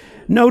blessed."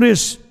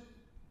 Notice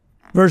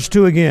verse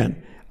 2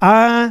 again.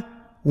 I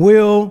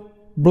will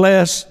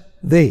bless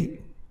thee.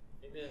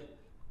 Amen.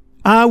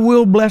 I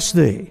will bless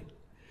thee.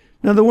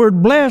 Now the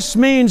word bless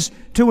means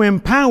to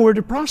empower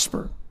to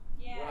prosper.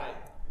 Yeah.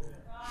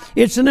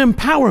 It's an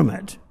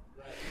empowerment.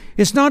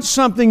 It's not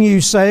something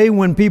you say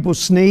when people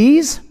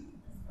sneeze.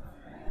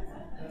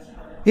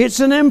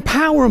 It's an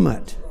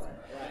empowerment.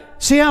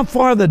 See how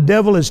far the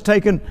devil has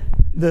taken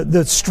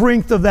the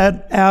strength of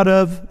that out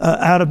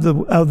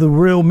of the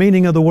real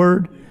meaning of the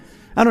word.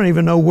 I don't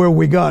even know where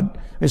we got.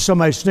 If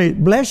somebody sneezes,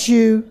 bless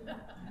you,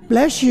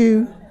 bless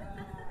you.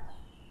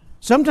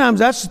 Sometimes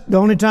that's the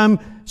only time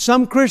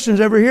some Christians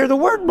ever hear the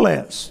word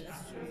bless.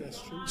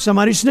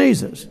 Somebody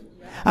sneezes.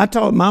 I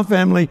taught my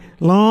family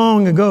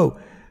long ago,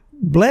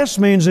 bless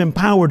means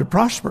empowered to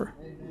prosper.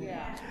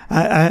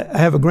 I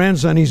have a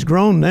grandson. He's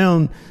grown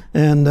now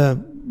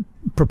and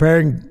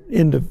preparing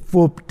into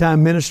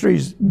full-time ministry.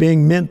 He's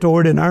being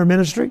mentored in our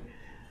ministry.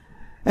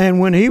 And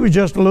when he was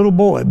just a little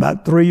boy,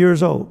 about 3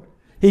 years old,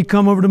 he'd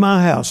come over to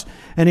my house,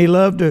 and he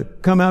loved to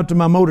come out to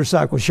my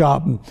motorcycle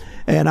shop,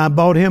 and I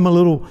bought him a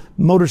little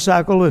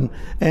motorcycle,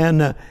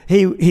 and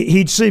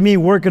he'd see me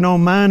working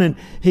on mine, and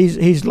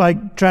he's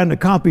like trying to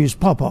copy his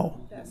pawpaw.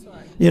 That's right.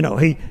 You know,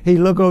 he'd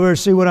look over and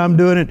see what I'm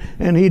doing,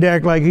 and he'd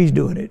act like he's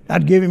doing it.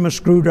 I'd give him a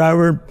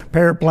screwdriver, a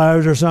pair of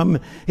pliers or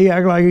something. He'd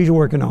act like he's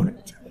working on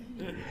it.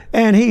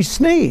 And he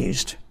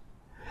sneezed,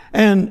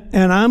 and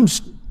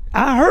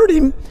I heard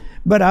him,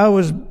 but I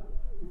was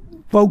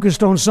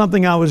focused on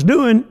something I was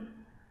doing.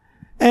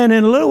 And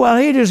in a little while,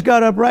 he just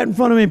got up right in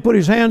front of me and put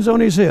his hands on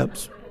his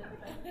hips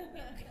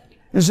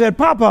and said,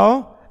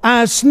 "Papa,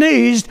 I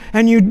sneezed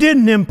and you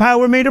didn't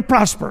empower me to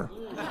prosper."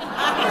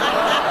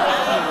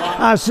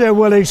 I said,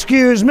 "Well,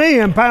 excuse me,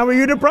 empower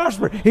you to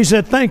prosper." He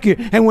said, "Thank you,"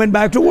 and went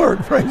back to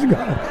work. Praise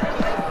God.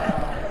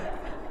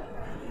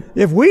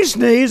 If we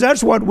sneeze,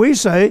 that's what we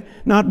say,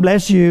 not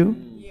bless you.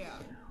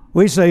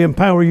 We say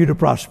empower you to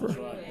prosper.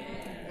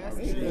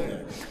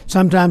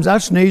 Sometimes I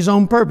sneeze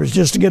on purpose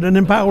just to get an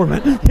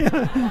empowerment.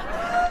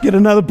 Get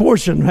another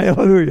portion.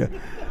 Hallelujah.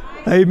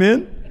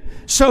 Amen.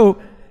 So,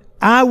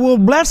 I will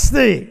bless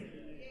thee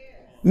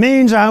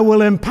means I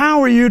will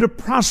empower you to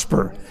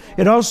prosper.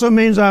 It also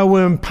means I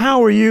will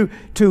empower you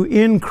to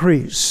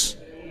increase.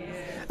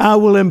 I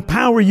will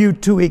empower you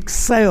to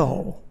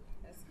excel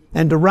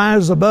and to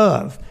rise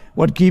above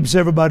what keeps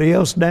everybody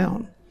else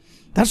down.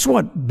 That's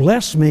what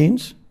bless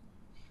means.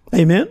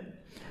 Amen.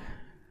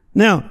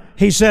 Now,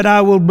 he said,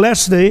 I will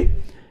bless thee.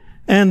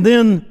 And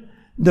then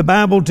the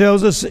Bible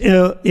tells us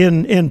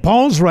in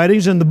Paul's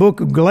writings in the book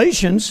of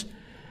Galatians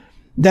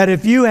that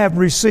if you have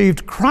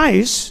received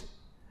Christ,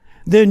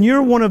 then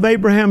you're one of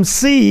Abraham's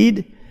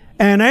seed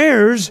and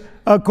heirs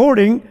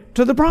according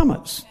to the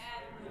promise.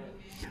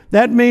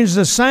 That means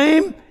the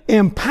same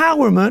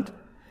empowerment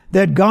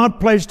that God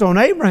placed on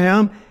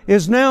Abraham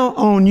is now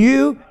on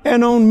you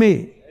and on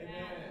me.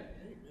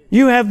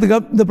 You have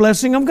the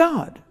blessing of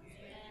God.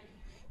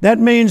 That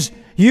means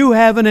you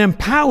have an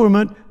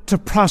empowerment to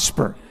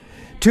prosper,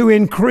 to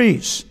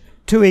increase,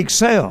 to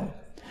excel.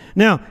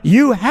 Now,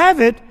 you have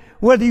it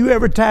whether you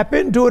ever tap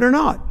into it or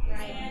not.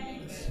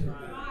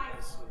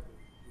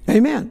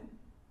 Amen.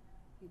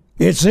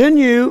 It's in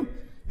you.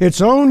 It's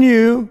on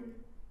you.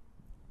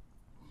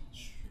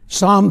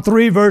 Psalm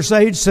 3 verse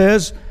 8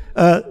 says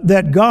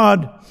that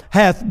God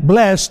hath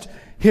blessed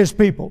His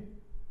people.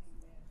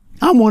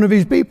 I'm one of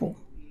His people.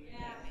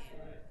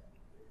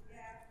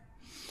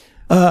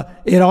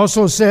 It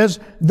also says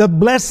the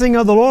blessing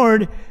of the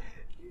Lord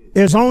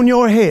is on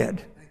your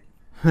head.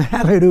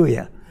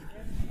 Hallelujah.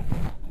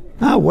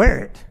 I wear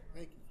it.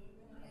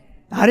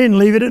 I didn't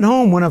leave it at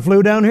home when I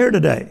flew down here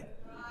today.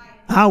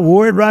 I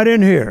wore it right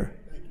in here.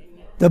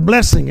 The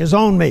blessing is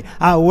on me.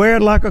 I wear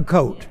it like a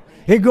coat.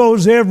 It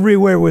goes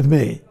everywhere with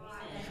me.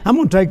 I'm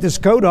going to take this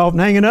coat off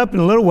and hang it up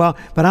in a little while,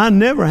 but I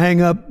never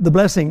hang up the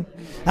blessing.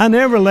 I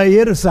never lay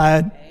it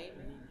aside.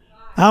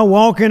 I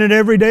walk in it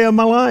every day of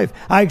my life.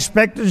 I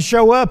expect it to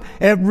show up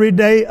every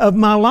day of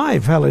my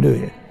life.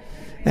 Hallelujah.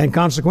 And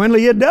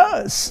consequently, it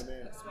does.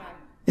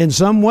 In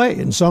some way,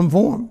 in some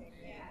form.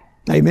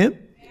 Amen.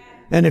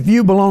 And if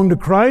you belong to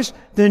Christ,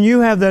 then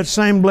you have that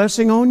same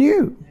blessing on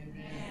you.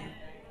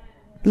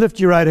 Lift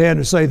your right hand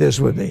and say this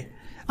with me.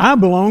 I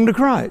belong to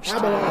Christ.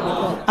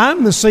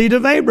 I'm the seed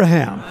of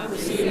Abraham.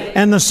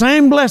 And the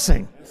same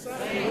blessing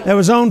that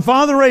was on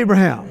Father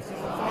Abraham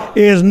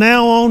is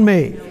now on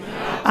me.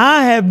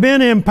 I have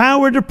been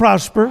empowered to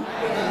prosper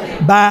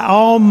by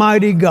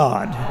Almighty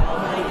God.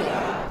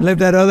 Lift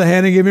that other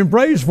hand and give Him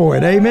praise for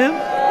it. Amen.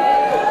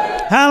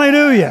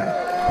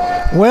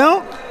 Hallelujah.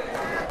 Well,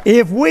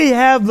 if we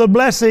have the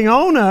blessing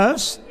on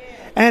us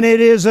and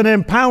it is an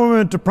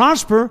empowerment to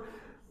prosper,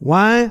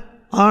 why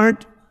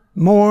aren't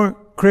more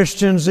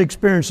Christians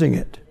experiencing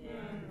it?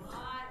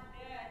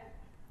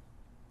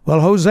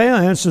 Well, Hosea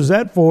answers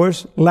that for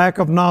us. Lack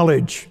of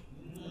knowledge.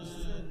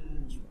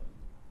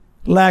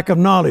 Lack of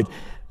knowledge.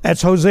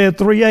 That's Hosea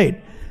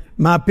 3:8.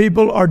 My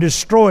people are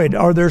destroyed,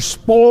 or they're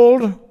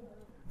spoiled,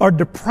 or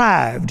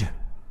deprived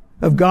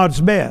of God's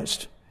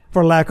best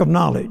for lack of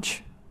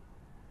knowledge.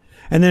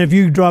 And then if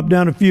you drop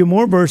down a few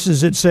more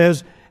verses, it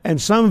says,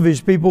 and some of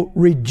His people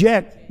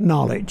reject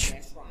knowledge.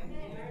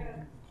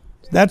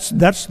 That's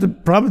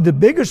probably the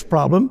biggest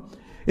problem.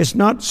 It's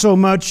not so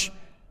much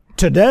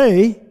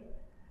today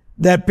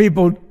that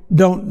people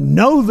don't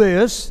know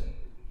this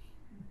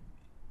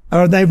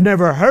or they've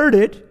never heard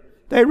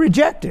it. They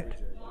reject it.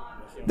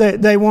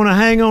 They want to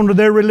hang on to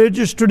their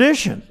religious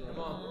tradition.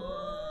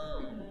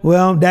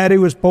 Well, daddy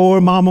was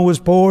poor, mama was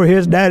poor,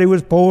 his daddy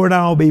was poor, and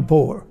I'll be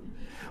poor.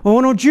 Well,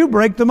 why don't you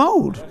break the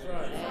mold?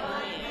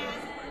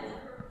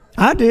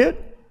 I did.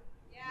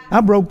 I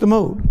broke the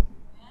mold.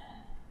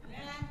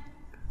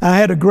 I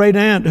had a great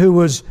aunt who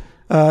was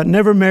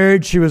never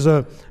married. She was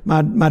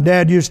my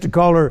dad used to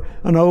call her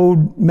an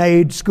old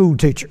maid school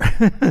teacher.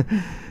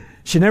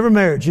 She never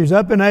married. She was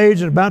up in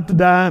age and about to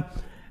die.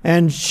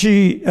 And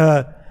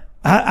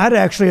I'd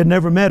actually had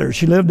never met her.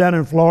 She lived down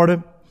in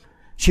Florida.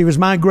 She was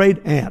my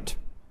great aunt.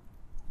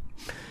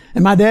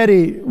 And my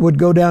daddy would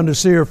go down to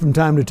see her from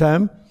time to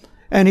time.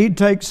 And he'd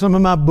take some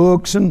of my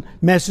books and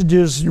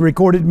messages,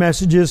 recorded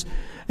messages.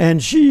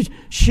 And she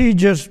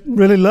just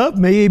really loved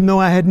me, even though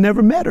I had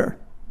never met her.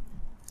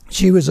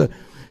 She was a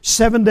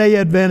Seventh-day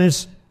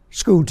Adventist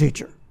school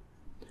teacher.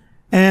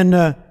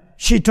 And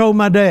she told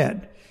my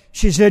dad,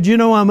 she said, you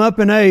know, I'm up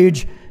in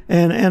age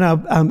and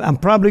I'm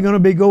probably going to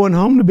be going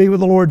home to be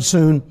with the Lord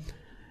soon.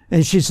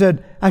 And she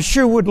said, I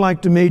sure would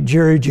like to meet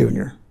Jerry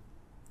Jr.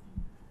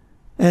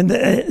 And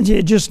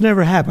it just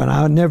never happened.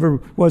 I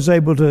never was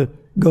able to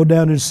go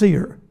down and see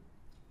her.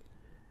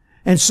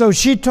 And so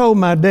she told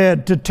my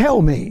dad to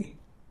tell me.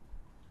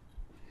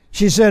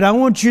 She said, I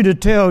want you to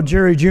tell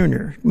Jerry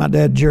Jr., my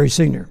dad, Jerry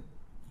Sr.,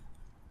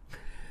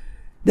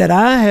 that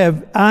I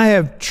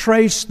have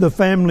traced the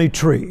family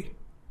tree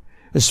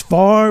as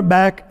far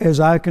back as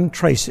I can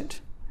trace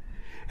it.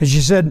 And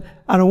she said,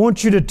 I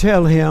want you to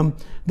tell him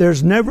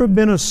there's never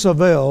been a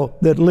Savelle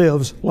that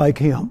lives like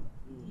him.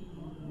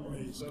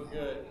 So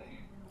good.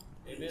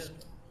 Amen.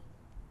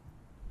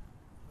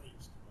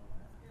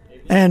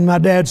 And my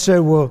dad said,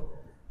 well,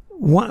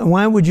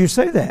 why would you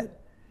say that?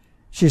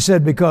 She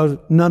said, because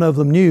none of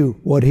them knew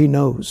what he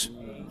knows.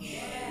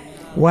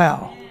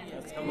 Wow.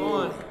 Come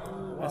on.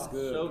 That's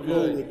good. So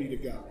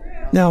good.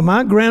 Now,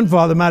 my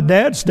grandfather, my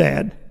dad's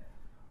dad,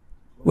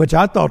 which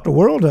I thought the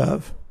world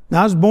of.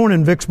 Now, I was born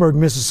in Vicksburg,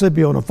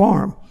 Mississippi on a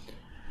farm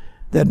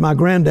that my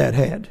granddad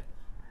had.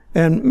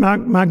 And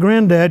my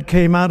granddad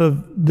came out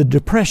of the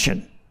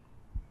Depression,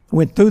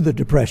 went through the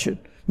Depression.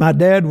 My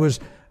dad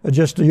was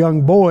just a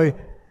young boy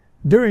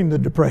during the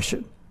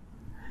Depression.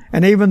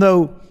 And even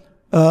though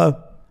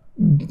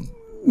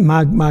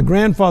my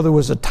grandfather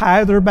was a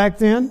tither back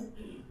then,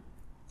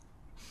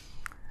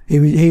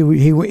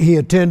 he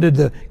attended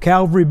the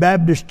Calvary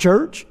Baptist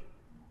Church.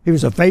 He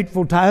was a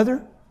faithful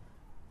tither.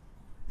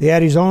 He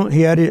had his own.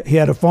 He had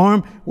a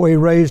farm where he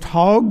raised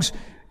hogs,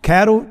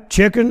 cattle,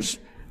 chickens,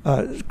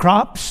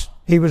 crops.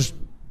 He was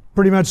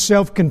pretty much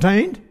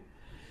self-contained.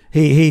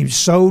 He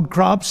sowed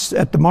crops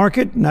at the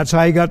market, and that's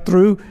how he got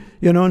through,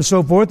 and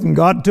so forth. And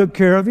God took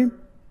care of him.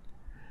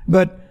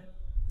 But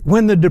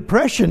when the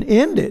Depression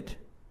ended,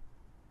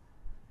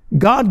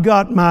 God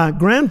got my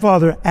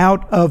grandfather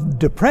out of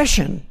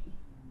depression,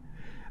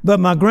 but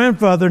my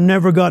grandfather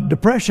never got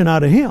depression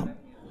out of him.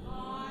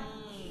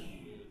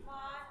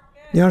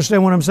 You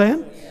understand what I'm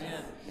saying?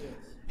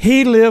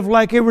 He lived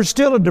like it was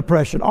still a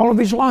depression all of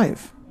his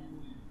life.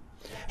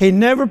 He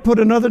never put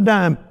another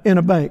dime in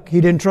a bank.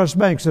 He didn't trust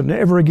banks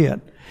ever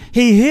again.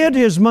 He hid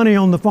his money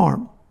on the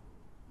farm.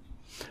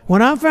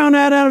 When I found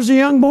that out as a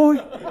young boy,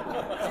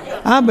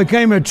 I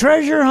became a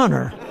treasure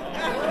hunter.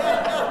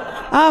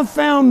 I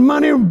found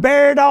money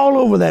buried all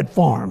over that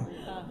farm.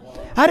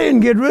 I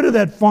didn't get rid of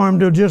that farm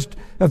till just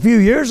a few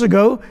years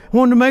ago. I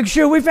wanted to make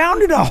sure we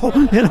found it all,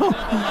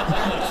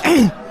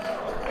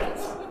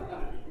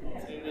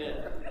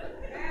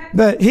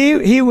 But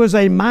he was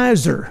a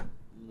miser.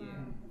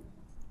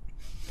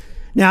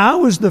 Now, I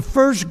was the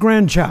first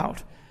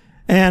grandchild,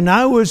 and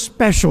I was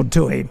special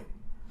to him.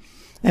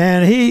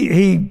 And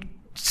he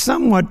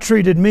somewhat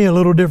treated me a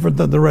little different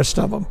than the rest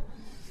of them,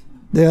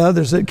 the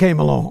others that came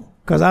along,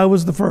 because I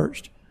was the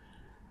first.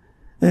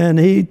 And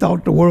he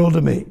thought the world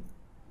of me.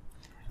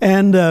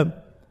 And,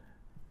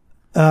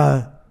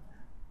 but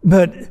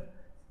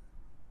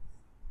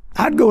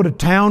I'd go to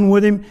town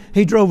with him.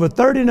 He drove a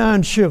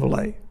 39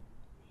 Chevrolet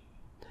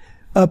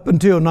up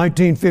until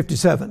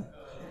 1957.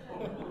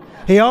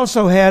 He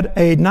also had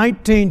a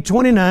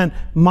 1929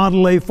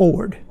 Model A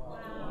Ford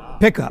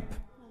pickup.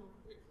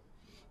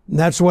 And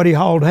that's what he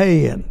hauled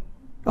hay in,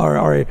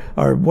 or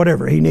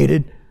whatever he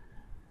needed.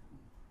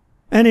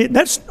 And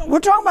we're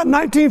talking about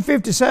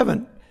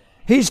 1957.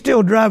 He's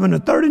still driving a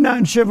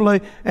 39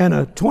 Chevrolet and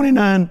a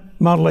 29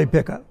 Model A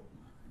pickup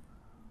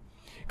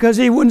because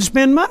he wouldn't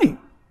spend money.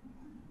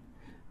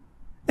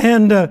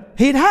 And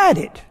he'd hide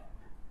it.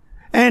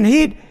 And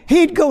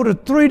he'd go to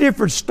 3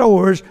 different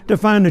stores to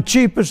find the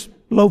cheapest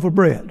loaf of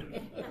bread.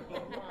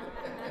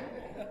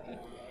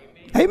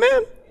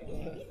 Amen?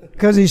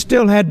 Because he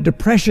still had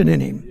depression in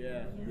him.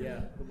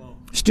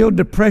 Still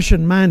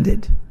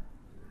depression-minded.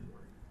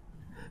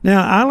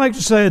 Now, I like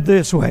to say it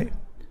this way.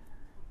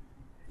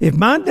 If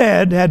my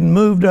dad hadn't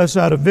moved us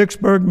out of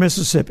Vicksburg,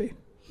 Mississippi,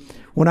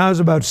 when I was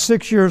about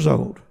 6 years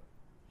old,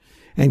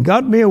 and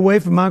got me away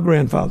from my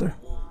grandfather.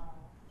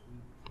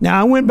 Now,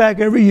 I went back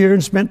every year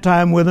and spent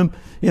time with him,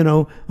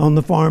 on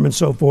the farm and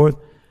so forth.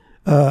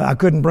 I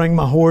couldn't bring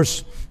my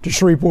horse to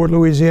Shreveport,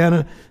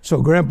 Louisiana,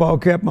 so Grandpa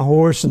kept my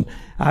horse, and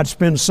I'd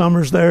spend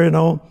summers there,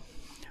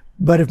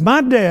 But if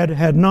my dad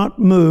had not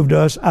moved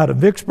us out of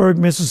Vicksburg,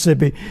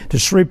 Mississippi to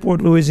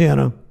Shreveport,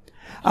 Louisiana,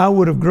 I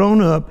would have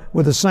grown up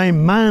with the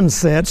same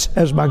mindsets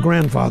as my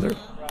grandfather.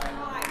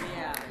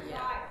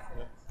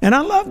 And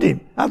I loved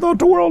him. I thought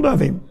the world of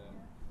him.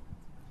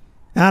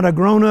 I'd have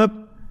grown up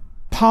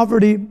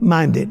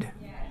poverty-minded.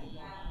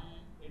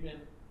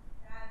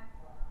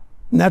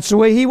 And that's the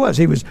way he was.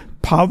 He was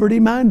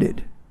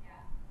poverty-minded.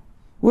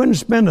 Wouldn't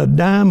spend a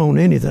dime on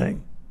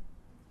anything,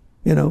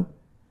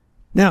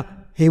 Now,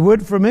 he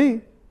would for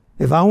me.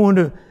 If I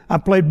wanted to, I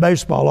played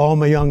baseball all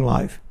my young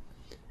life.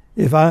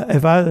 If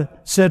I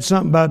said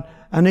something about,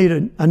 I need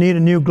a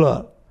new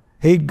glove,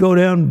 he'd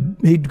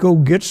go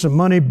get some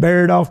money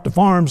buried off the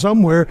farm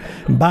somewhere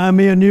and buy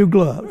me a new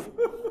glove.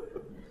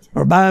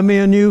 Or buy me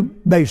a new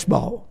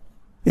baseball,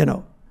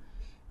 A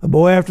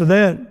boy after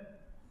that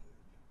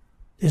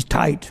is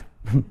tight,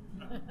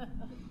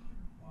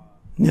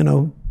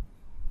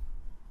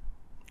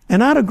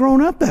 And I'd have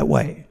grown up that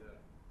way.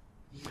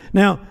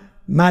 Now,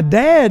 my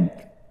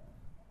dad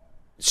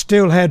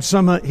still had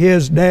some of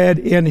his dad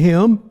in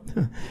him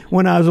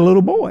when I was a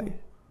little boy.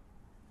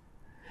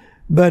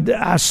 But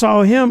I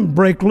saw him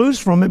break loose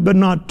from it, but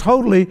not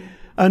totally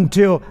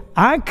until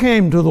I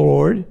came to the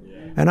Lord.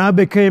 And I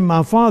became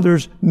my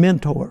father's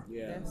mentor.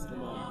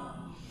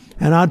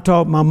 And I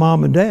taught my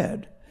mom and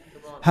dad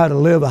how to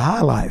live a high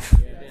life.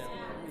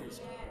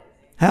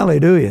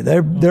 Hallelujah.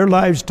 Their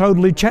lives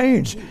totally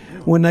changed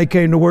when they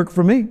came to work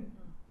for me.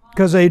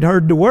 Because they'd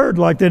heard the word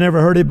like they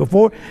never heard it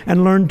before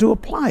and learned to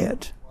apply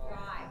it.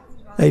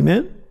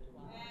 Amen?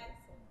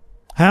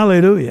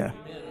 Hallelujah.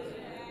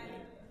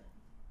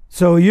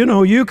 So,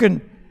 you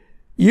can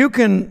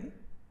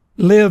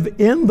live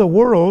in the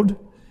world,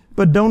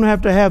 but don't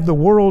have to have the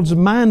world's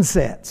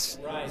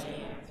mindsets. Right.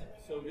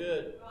 So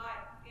good.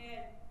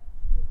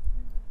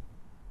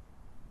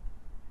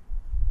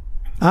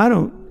 I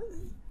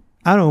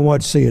don't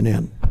watch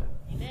CNN.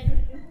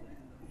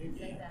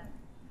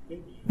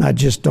 I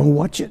just don't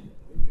watch it.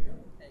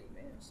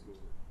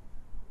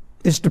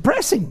 It's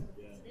depressing.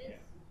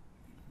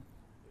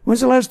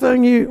 When's the last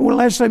time you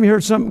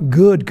heard something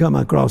good come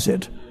across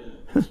it?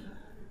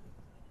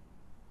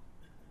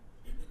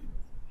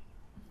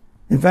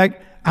 In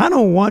fact, I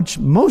don't watch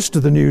most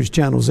of the news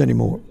channels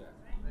anymore.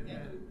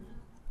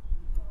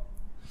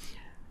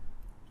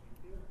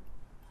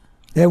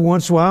 Every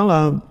once in a while,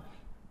 I'll,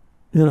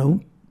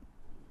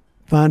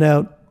 find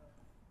out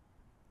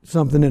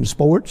something in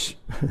sports.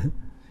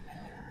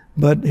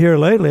 But here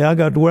lately, I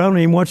got to where I don't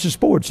even watch the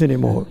sports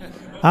anymore.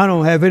 I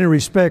don't have any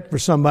respect for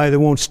somebody that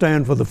won't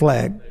stand for the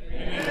flag.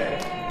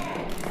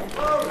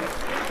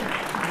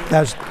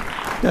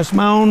 That's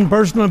my own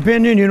personal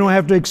opinion. You don't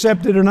have to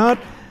accept it or not.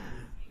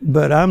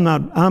 But I'm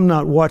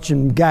not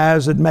watching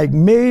guys that make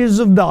millions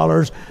of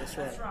dollars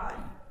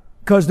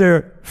because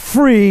they're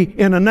free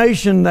in a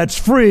nation that's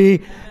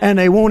free and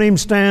they won't even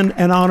stand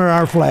and honor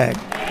our flag.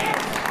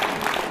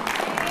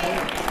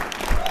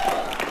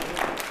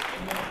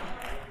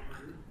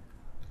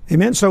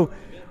 Amen. So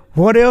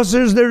what else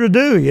is there to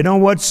do? You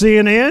don't watch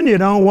CNN, you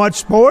don't watch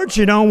sports,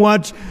 you don't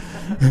watch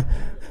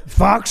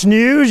Fox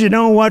News, you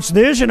don't watch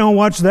this, you don't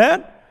watch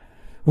that.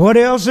 What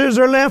else is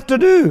there left to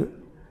do?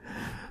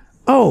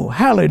 Oh,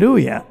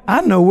 hallelujah.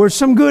 I know where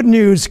some good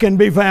news can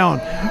be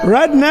found.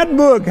 Right in that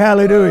book,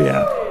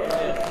 hallelujah.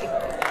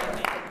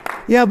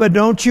 Yeah, but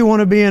don't you want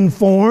to be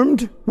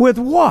informed with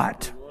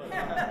what?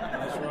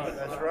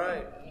 That's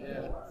right.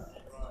 Yeah.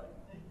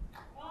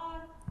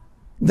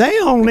 They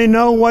only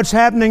know what's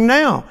happening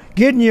now.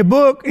 Get in your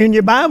book, in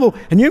your Bible,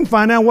 and you can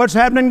find out what's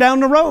happening down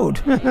the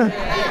road.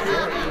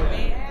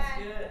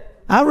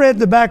 I read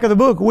the back of the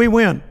book. We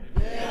win.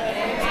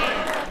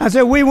 I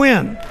said, we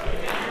win.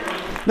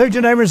 Look at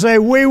your neighbor and say,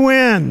 we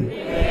win.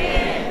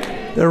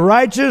 The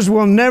righteous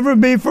will never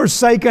be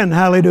forsaken.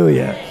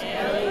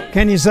 Hallelujah.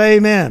 Can you say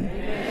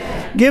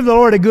amen? Give the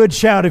Lord a good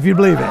shout if you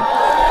believe it.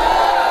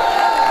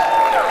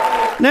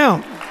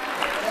 Now,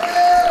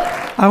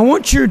 I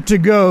want you to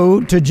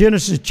go to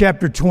Genesis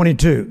chapter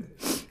 22.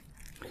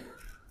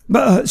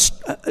 But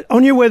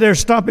on your way there,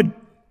 stop at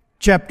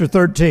chapter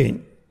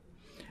 13.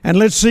 And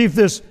let's see if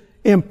this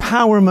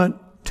empowerment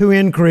to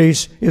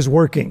increase is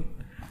working.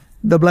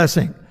 The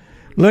blessing.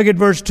 Look at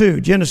verse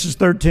 2, Genesis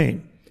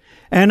 13.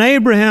 And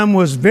Abraham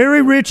was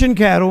very rich in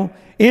cattle,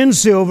 in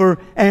silver,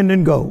 and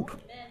in gold.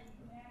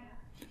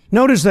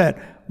 Notice that.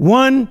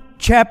 One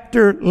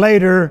chapter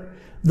later,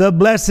 the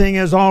blessing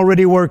is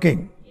already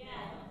working.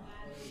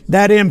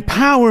 That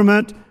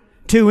empowerment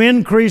to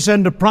increase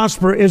and to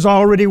prosper is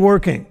already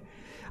working.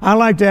 I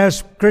like to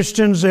ask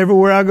Christians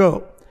everywhere I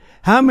go,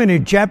 how many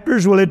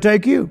chapters will it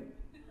take you?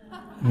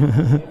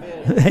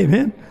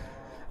 Amen.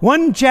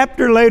 One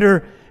chapter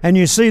later, and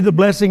you see the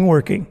blessing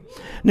working.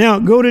 Now,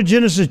 go to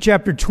Genesis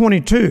chapter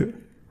 22.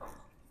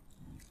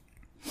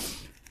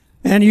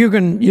 And you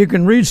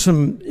can read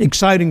some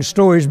exciting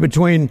stories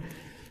between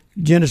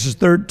Genesis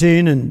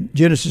 13 and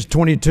Genesis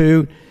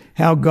 22,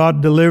 how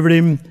God delivered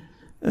him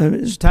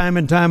time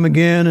and time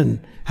again, and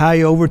how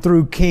he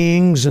overthrew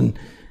kings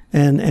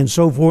and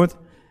so forth,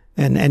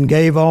 and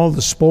gave all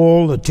the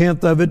spoil, a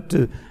tenth of it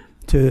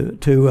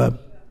to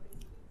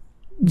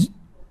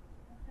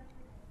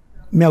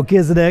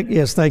Melchizedek.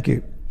 Yes, thank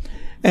you.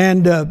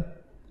 And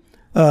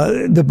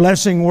the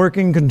blessing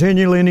working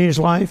continually in his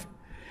life.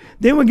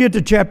 Then we get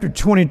to chapter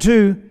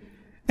 22,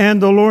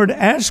 and the Lord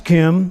asked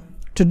him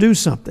to do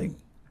something.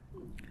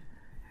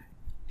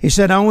 He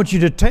said, I want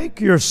you to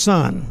take your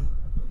son.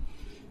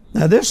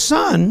 Now this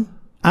son,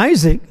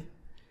 Isaac,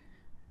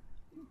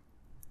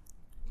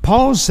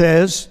 Paul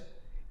says,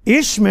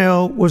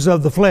 Ishmael was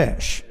of the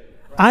flesh,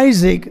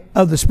 Isaac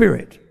of the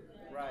spirit.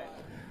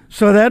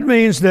 So that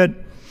means that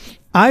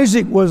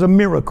Isaac was a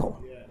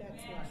miracle.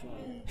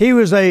 He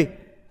was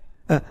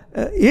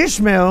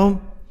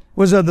Ishmael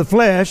was of the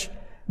flesh.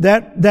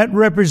 That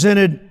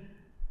represented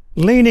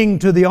leaning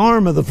to the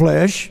arm of the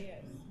flesh.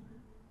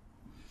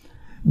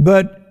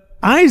 But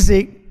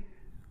Isaac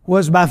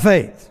was by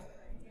faith.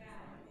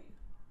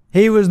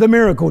 He was the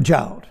miracle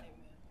child.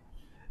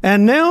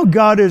 And now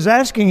God is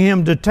asking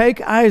him to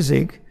take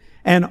Isaac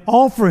and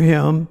offer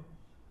him.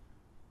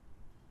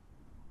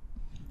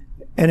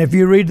 And if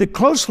you read it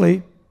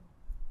closely,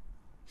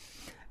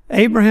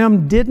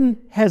 Abraham didn't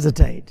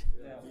hesitate.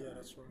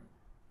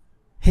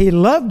 He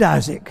loved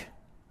Isaac.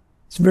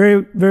 It's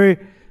very, very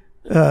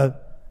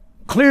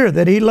clear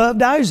that he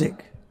loved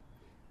Isaac.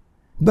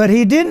 But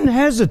he didn't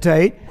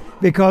hesitate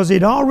because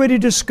he'd already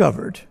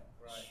discovered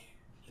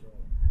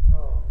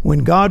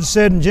when God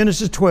said in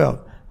Genesis 12,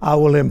 I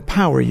will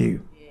empower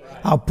you.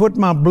 I'll put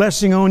my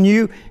blessing on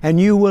you and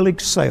you will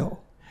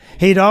excel.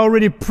 He'd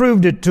already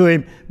proved it to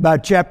him by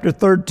chapter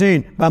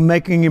 13 by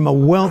making him a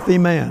wealthy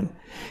man.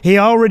 He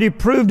already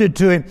proved it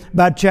to him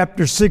by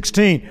chapter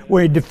 16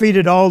 where he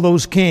defeated all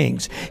those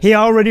kings. He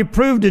already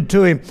proved it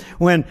to him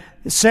when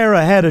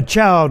Sarah had a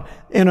child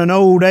in an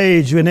old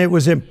age and it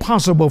was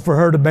impossible for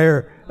her to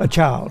bear a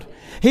child.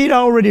 He'd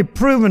already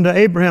proven to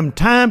Abraham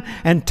time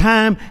and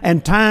time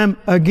and time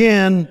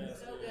again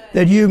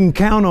that you can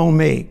count on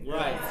me.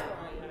 Right.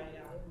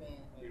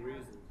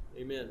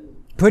 Amen.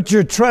 Put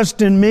your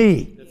trust in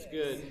me. That's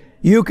good.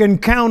 You can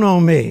count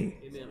on me.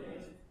 Amen.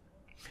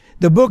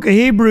 The book of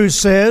Hebrews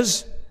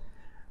says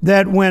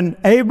that when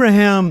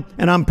Abraham,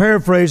 and I'm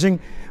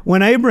paraphrasing,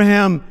 when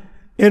Abraham,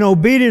 in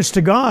obedience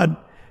to God,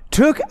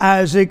 took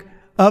Isaac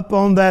up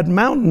on that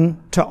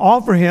mountain to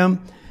offer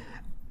him,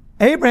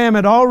 Abraham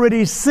had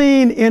already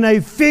seen in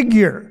a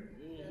figure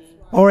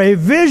or a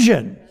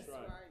vision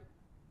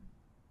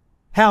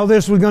how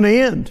this was going to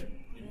end.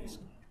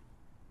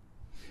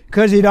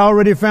 Because he'd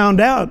already found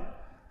out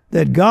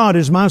that God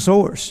is my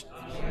source.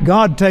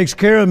 God takes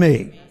care of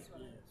me.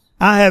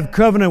 I have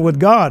covenant with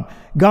God.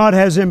 God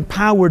has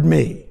empowered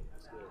me.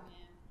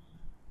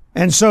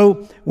 And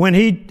so when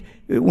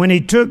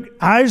he took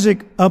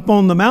Isaac up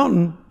on the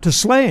mountain to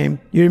slay him,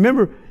 you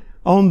remember,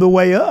 on the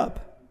way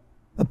up,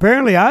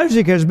 apparently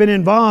Isaac has been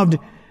involved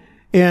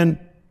in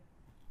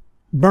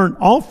burnt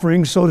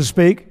offerings, so to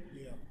speak,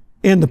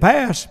 in the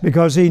past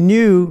because he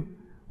knew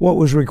what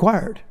was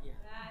required.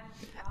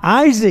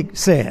 Isaac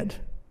said,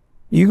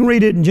 you can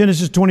read it in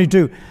Genesis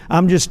 22.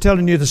 I'm just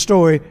telling you the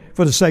story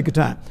for the sake of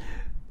time.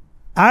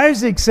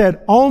 Isaac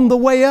said, on the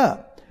way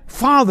up,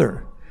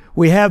 Father,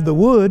 we have the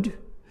wood,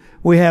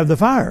 we have the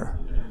fire.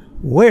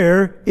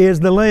 Where is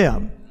the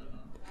lamb?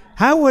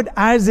 How would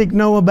Isaac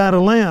know about a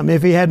lamb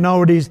if he hadn't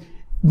already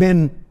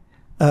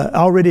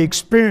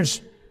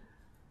experienced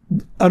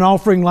an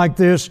offering like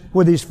this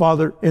with his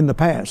father in the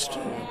past?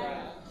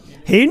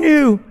 He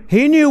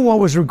knew what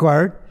was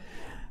required.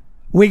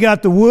 We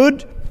got the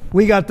wood,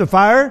 we got the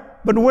fire,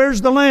 but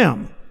where's the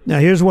lamb? Now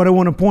here's what I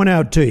want to point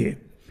out to you.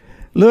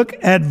 Look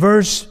at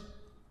verse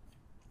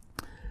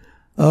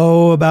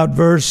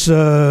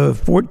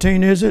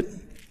 14, is it?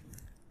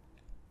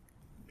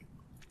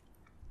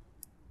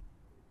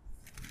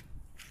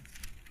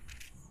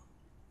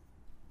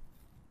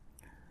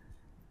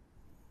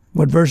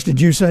 What verse did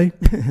you say?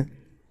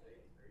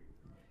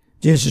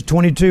 Genesis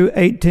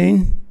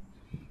 22:18.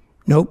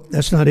 Nope,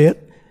 that's not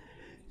it.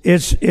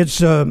 It's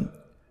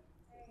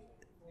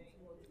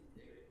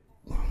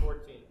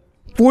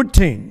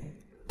 14.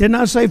 Didn't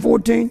I say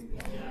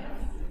 14?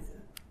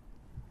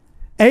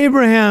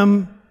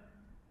 Abraham,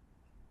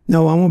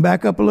 no, I'm going to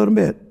back up a little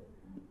bit.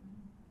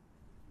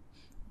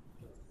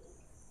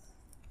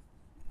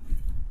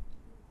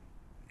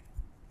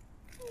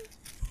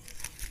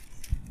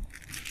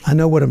 I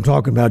know what I'm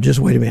talking about. Just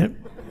wait a minute.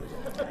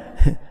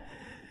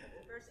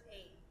 Verse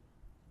 8.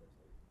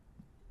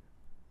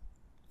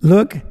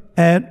 Look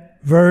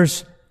at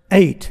verse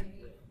 8.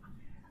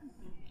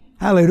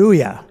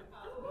 Hallelujah.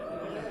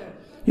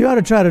 You ought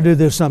to try to do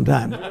this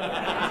sometime.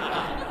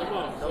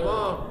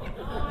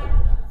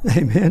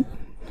 Amen.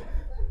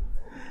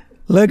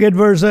 Look at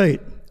verse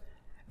 8.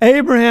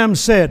 Abraham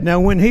said,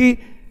 now when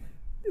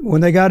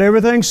they got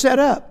everything set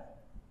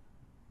up,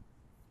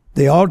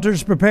 the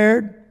altar's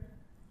prepared,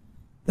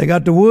 they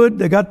got the wood,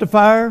 they got the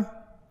fire.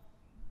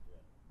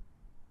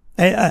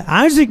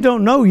 Isaac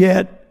don't know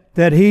yet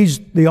that he's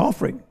the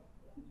offering.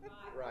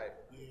 Right.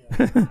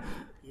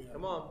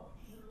 Come on.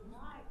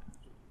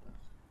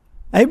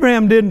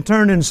 Abraham didn't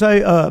turn and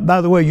say,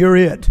 by the way, you're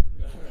it.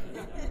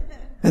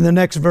 And the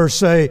next verse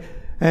say,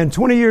 and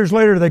 20 years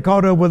later they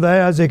caught up with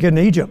Isaac in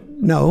Egypt.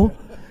 No,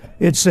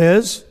 it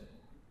says,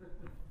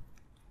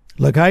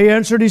 look how he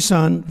answered his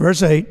son,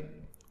 verse 8.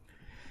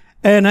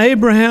 And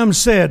Abraham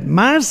said,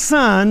 my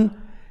son,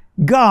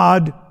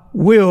 God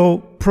will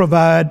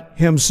provide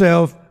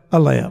himself a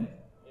lamb.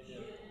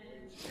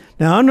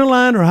 Now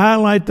underline or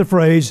highlight the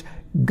phrase,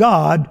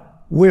 God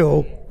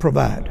will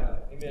provide.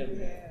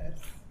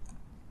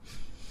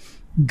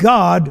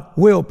 God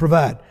will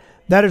provide.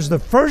 That is the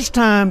first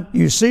time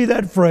you see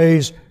that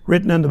phrase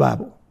written in the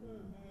Bible.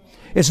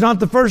 It's not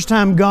the first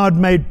time God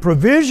made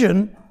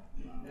provision,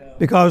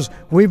 because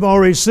we've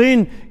already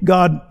seen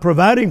God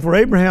providing for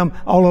Abraham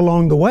all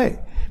along the way.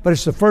 But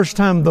it's the first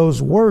time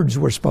those words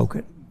were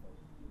spoken.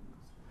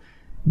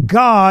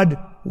 God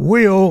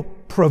will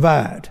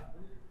provide.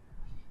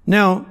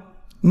 Now,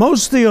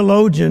 most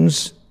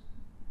theologians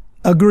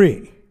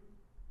agree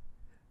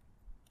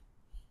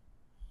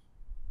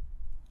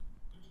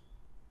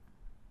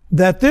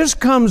that this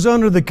comes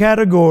under the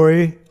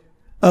category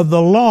of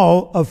the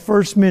law of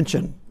first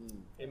mention.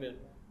 Amen.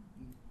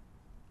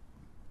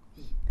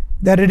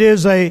 That it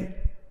is a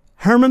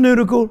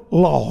hermeneutical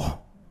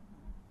law.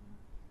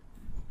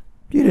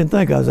 You didn't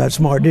think I was that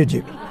smart, did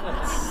you?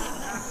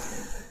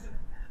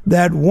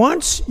 That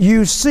once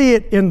you see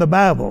it in the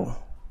Bible,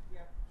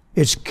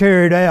 it's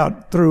carried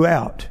out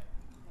throughout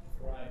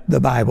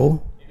the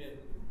Bible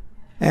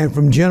and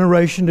from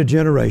generation to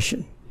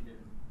generation.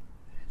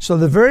 So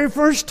the very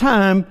first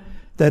time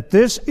that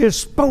this is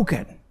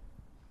spoken,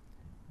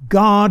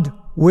 God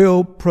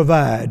will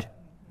provide.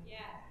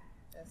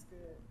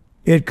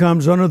 It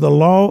comes under the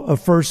law of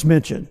first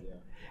mention.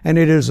 And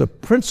it is a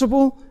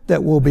principle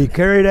that will be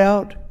carried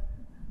out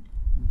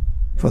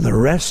for the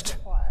rest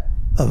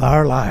of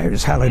our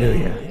lives.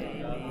 Hallelujah.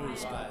 Amen.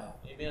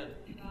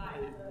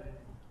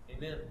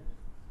 Amen.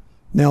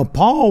 Now,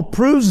 Paul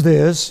proves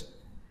this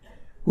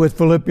with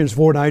Philippians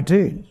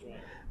 4:19.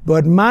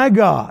 But my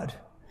God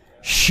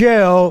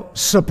shall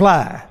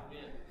supply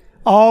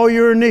all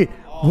your need.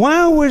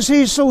 Why was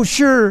he so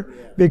sure?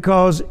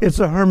 Because it's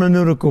a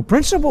hermeneutical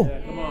principle.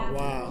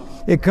 Wow.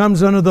 It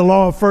comes under the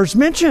law of first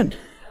mention.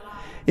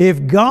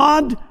 If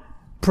God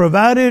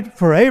provided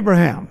for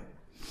Abraham,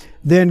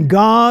 then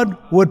God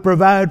would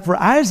provide for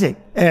Isaac.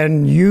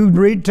 And you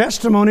read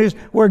testimonies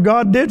where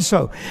God did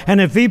so.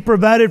 And if he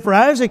provided for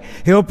Isaac,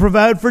 he'll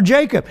provide for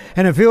Jacob.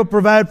 And if he'll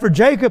provide for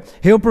Jacob,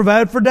 he'll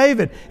provide for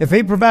David. If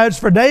he provides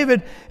for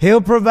David,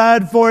 he'll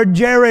provide for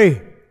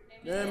Jerry.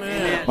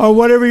 Amen. Or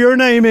whatever your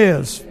name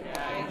is.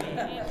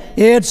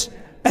 It's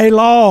a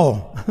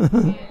law.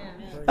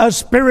 A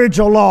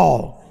spiritual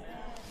law.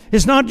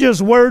 It's not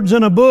just words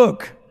in a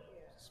book.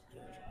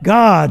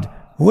 God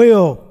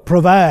will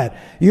provide.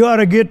 You ought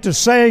to get to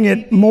saying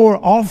it more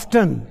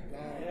often.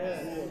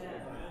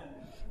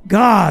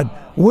 God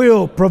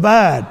will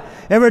provide.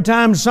 Every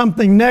time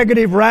something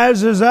negative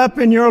rises up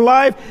in your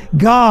life,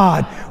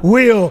 God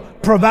will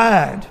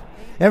provide.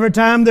 Every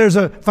time there's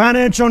a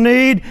financial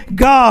need,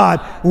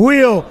 God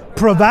will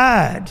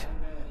provide.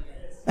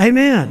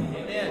 Amen.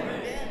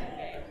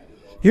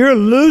 You're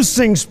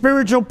losing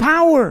spiritual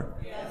power.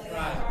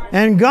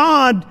 And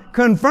God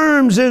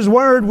confirms His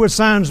Word with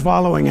signs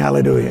following.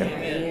 Hallelujah.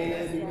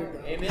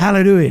 Amen.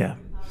 Hallelujah.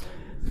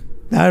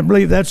 I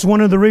believe that's one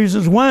of the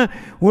reasons why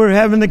we're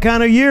having the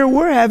kind of year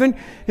we're having,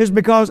 is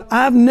because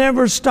I've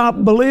never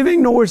stopped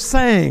believing nor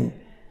saying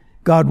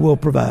God will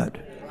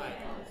provide.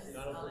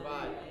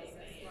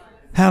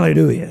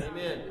 Hallelujah.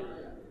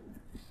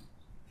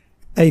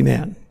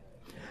 Amen.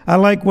 I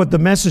like what the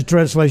Message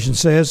translation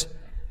says.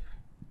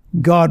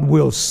 God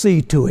will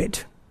see to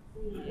it.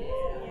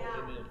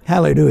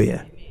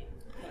 Hallelujah.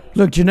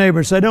 Look at your neighbor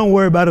and say, don't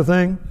worry about a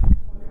thing.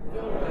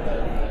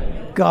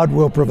 God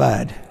will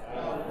provide.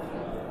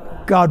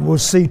 God will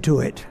see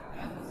to it.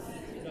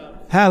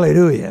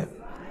 Hallelujah.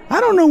 I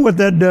don't know what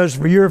that does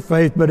for your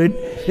faith, but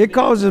it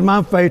causes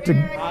my faith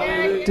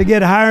to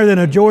get higher than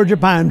a Georgia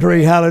pine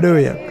tree.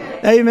 Hallelujah.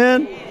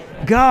 Amen.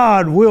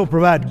 God will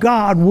provide.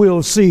 God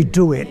will see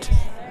to it.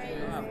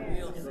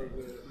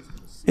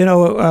 You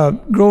know,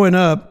 growing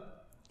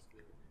up,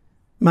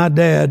 my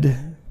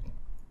dad,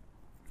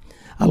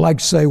 I like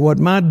to say what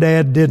my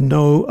dad didn't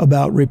know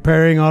about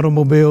repairing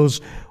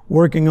automobiles,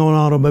 working on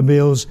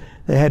automobiles,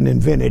 they hadn't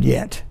invented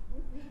yet.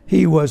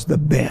 He was the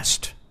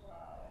best.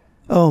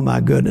 Oh my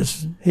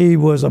goodness, he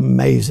was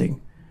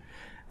amazing.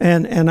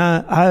 And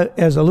I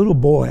as a little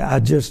boy,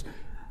 I'd just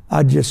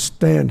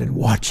stand and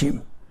watch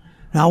him.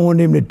 And I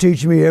wanted him to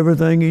teach me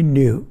everything he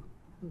knew.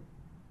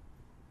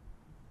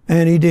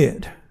 And he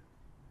did.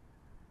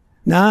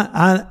 Now,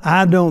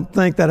 I don't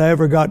think that I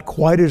ever got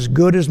quite as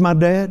good as my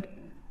dad.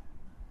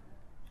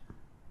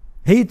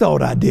 He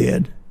thought I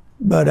did,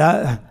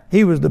 but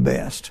he was the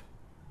best.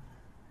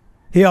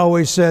 He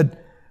always said,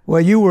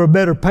 well, you were a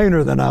better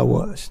painter than I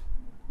was.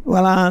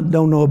 Well, I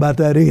don't know about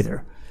that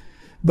either.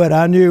 But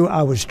I knew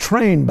I was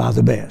trained by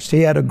the best.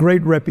 He had a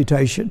great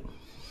reputation.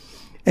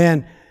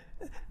 And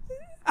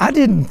I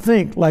didn't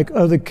think like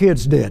other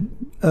kids did,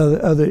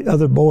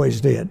 other boys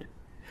did.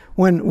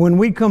 When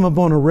we come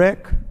upon a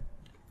wreck,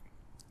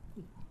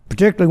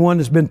 particularly one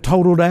that's been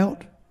totaled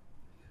out,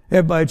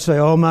 everybody'd say,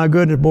 oh my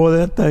goodness, boy,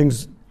 that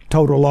thing's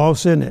total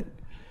loss, isn't it?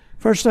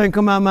 First thing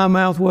come out of my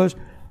mouth was,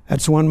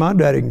 that's one my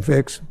daddy can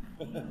fix.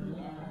 Come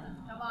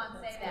on,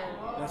 say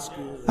that. That's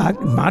good.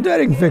 My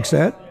daddy can fix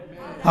that.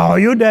 Oh,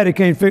 your daddy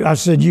can't fix it. I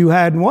said, you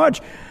hide and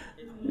watch.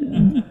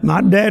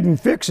 My dad can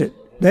fix it.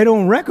 They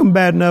don't wreck them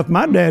bad enough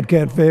my dad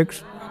can't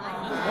fix.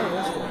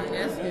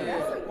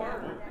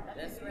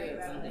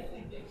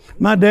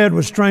 My dad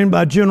was trained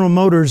by General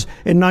Motors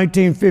in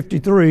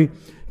 1953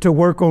 to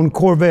work on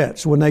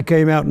Corvettes when they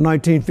came out in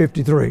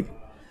 1953.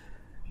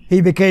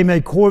 He became a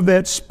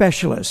Corvette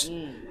specialist.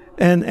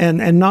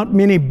 And not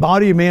many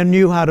body men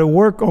knew how to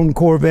work on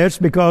Corvettes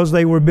because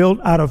they were built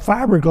out of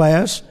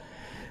fiberglass,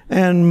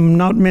 and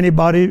not many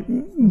body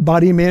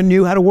men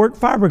knew how to work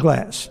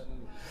fiberglass.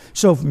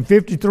 So from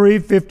 53,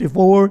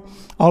 54,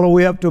 all the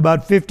way up to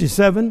about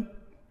 57,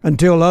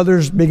 until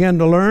others began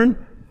to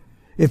learn,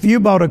 if you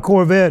bought a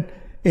Corvette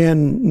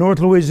in North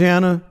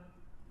Louisiana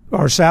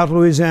or South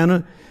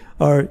Louisiana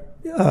or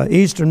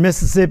eastern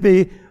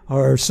Mississippi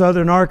or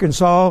southern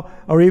Arkansas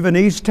or even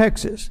East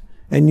Texas,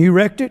 and you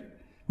wrecked it,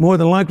 more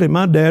than likely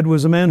my dad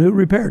was the man who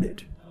repaired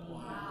it.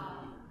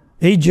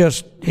 He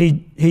just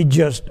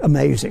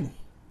amazing.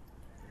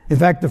 In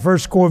fact, the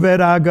first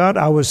Corvette I got,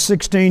 I was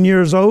 16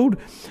 years old,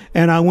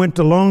 and I went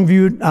to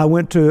Longview. I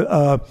went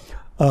to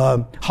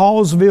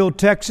Hallsville,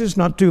 Texas,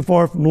 not too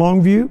far from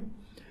Longview,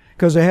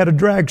 because they had a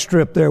drag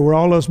strip there where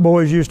all us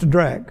boys used to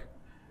drag.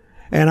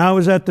 And I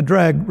was at the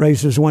drag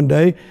races one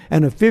day,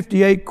 and a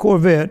 58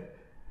 Corvette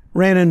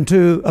ran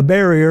into a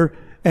barrier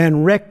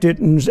and wrecked it,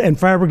 and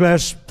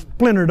fiberglass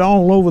splintered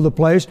all over the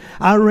place.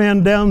 I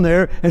ran down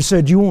there and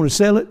said, you want to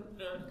sell it?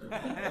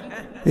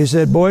 He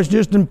said, boy, it's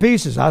just in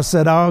pieces. I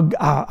said, I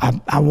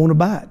want to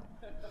buy it.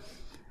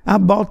 I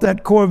bought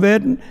that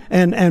Corvette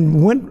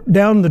and went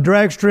down the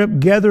drag strip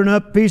gathering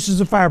up pieces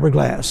of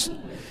fiberglass.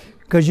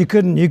 Because you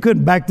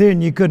couldn't, back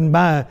then you couldn't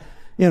buy,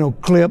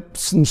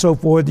 clips and so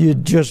forth.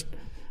 You'd just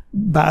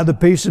buy the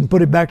piece and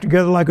put it back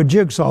together like a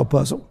jigsaw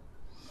puzzle.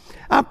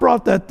 I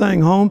brought that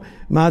thing home.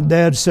 My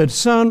dad said,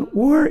 son,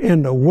 where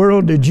in the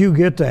world did you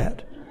get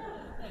that?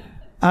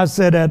 I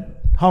said,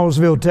 at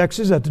Hallsville,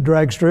 Texas, at the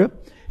drag strip.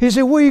 He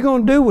said, what are you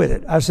going to do with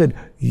it? I said,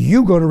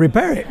 you're going to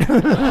repair it.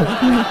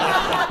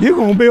 You're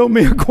going to build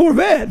me a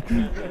Corvette.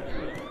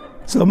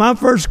 So my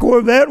first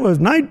Corvette was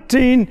I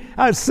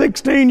was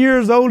 16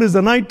 years old as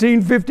a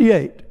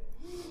 1958.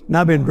 And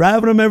I've been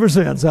driving them ever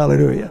since,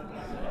 hallelujah.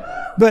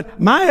 But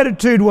my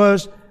attitude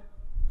was,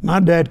 my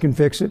dad can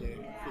fix it.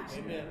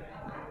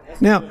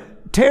 Now,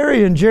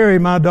 Terry and Jerry,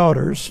 my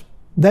daughters,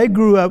 they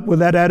grew up with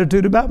that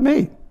attitude about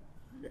me.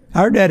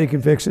 Our daddy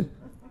can fix it.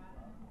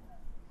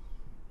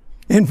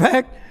 In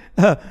fact,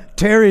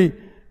 Terry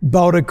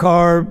bought a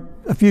car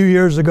a few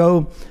years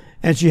ago,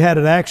 and she had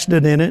an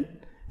accident in it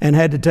and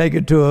had to take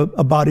it to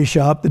a body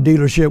shop, the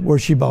dealership where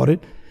she bought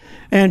it.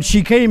 And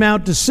she came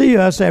out to see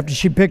us after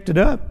she picked it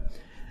up.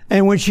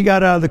 And when she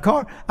got out of the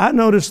car, I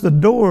noticed the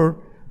door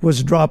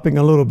was dropping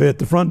a little bit,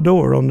 the front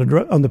door on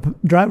the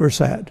driver's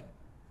side.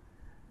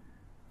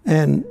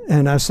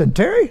 And I said,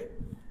 Terry,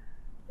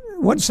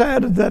 what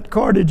side of that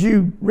car did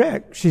you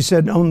wreck? She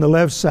said, on the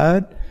left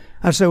side.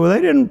 I said, well,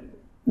 they didn't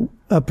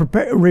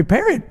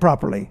repair it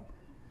properly.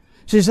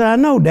 She said, I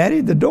know, Daddy,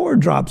 the door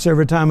drops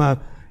every time I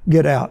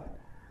get out.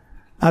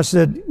 I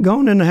said, go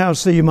on in the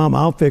house, see your mama,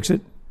 I'll fix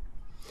it.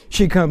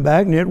 She come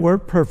back and it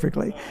worked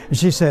perfectly. And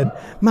she said,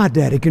 my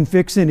daddy can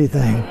fix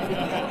anything.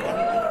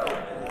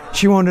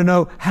 She wanted to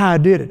know how I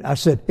did it. I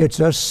said, it's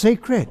a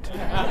secret.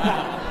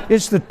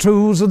 It's the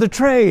tools of the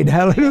trade.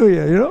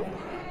 Hallelujah,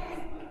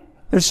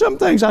 There's some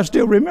things I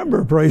still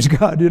remember, praise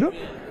God,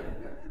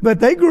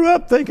 But they grew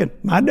up thinking,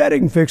 my daddy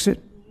can fix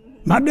it.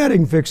 My daddy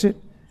can fix it.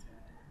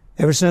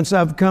 Ever since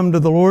I've come to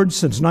the Lord,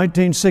 since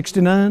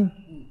 1969,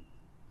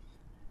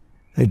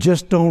 They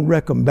just don't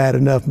wreck them bad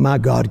enough my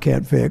God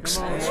can't fix.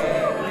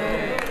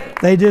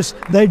 They just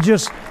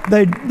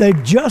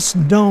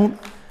don't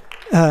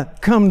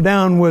come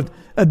down with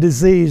a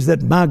disease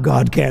that my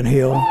God can't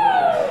heal.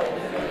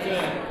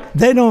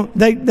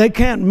 They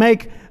can't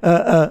make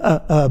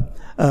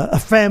a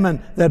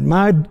famine that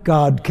my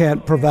God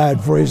can't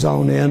provide for His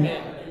own end.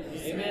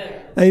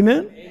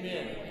 Amen?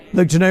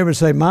 Look at your neighbor and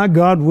say, my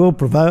God will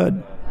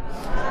provide.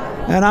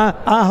 And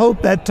I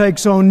hope that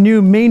takes on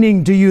new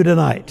meaning to you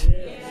tonight.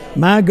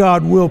 My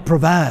God will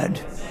provide.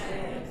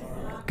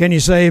 Can you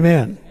say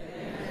amen?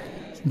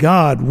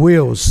 God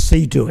will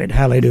see to it.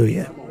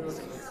 Hallelujah.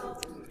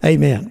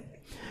 Amen.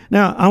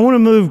 Now, I want to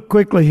move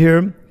quickly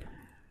here.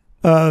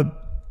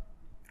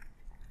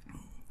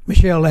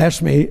 Michelle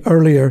asked me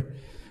earlier,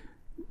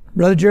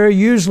 Brother Jerry,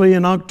 usually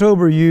in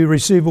October you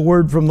receive a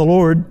word from the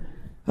Lord,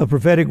 a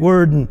prophetic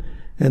word,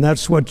 and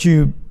that's what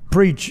you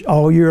preach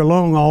all year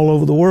long all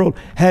over the world.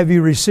 Have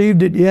you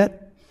received it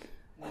yet?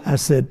 I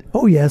said,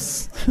 oh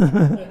yes,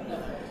 a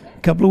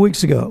couple of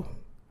weeks ago.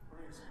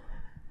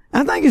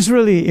 I think it's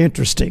really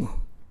interesting.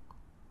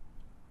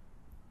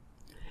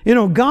 You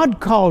know, God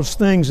calls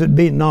things that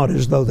be not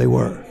as though they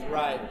were.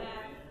 Right.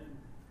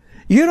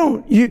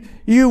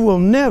 You will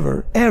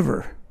never,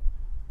 ever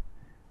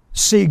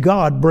see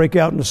God break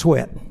out in a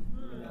sweat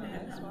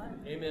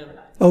Amen.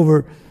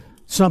 over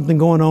something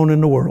going on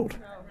in the world.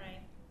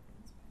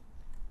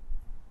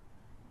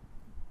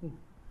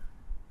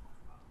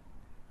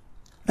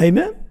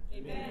 Amen?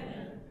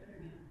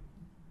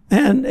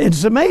 And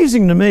it's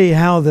amazing to me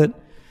how that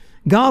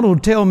God will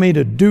tell me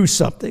to do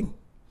something,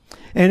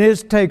 and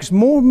it takes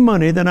more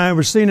money than I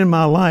ever seen in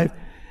my life,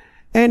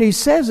 and He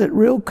says it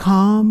real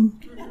calm,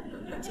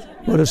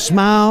 with a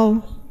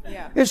smile.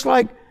 It's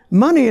like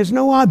money is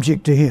no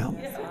object to Him.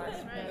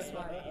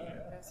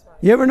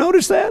 You ever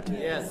notice that?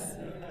 Yes.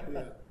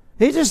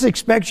 He just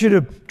expects you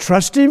to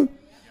trust Him,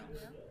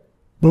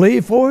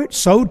 believe for it,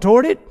 sow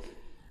toward it,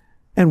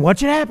 and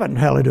watch it happen.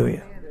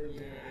 Hallelujah.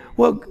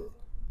 Well,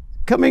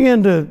 coming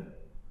into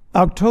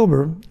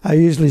October, I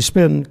usually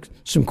spend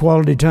some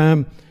quality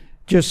time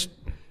just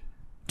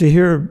to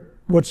hear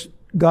what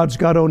God's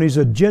got on His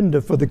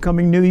agenda for the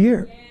coming new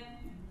year.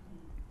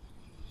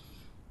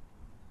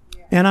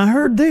 And I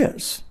heard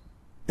this,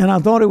 and I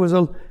thought it was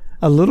a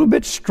little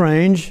bit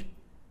strange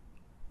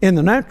in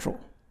the natural,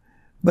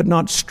 but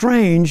not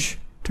strange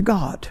to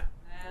God,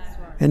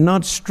 and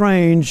not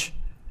strange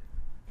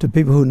to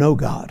people who know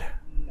God.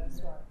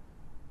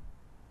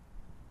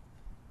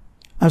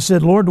 I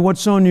said, Lord,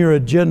 what's on your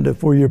agenda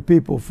for your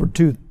people for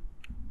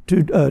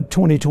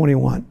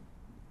 2021?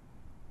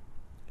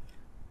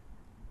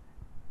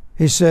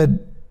 He said,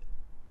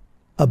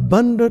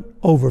 abundant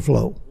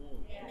overflow.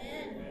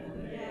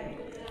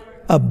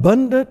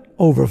 Abundant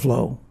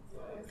overflow.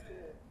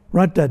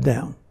 Write that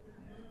down.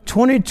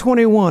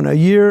 2021, a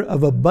year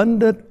of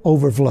abundant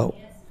overflow.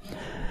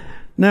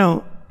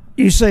 Now,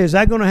 you say, is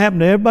that going to happen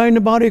to everybody in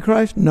the body of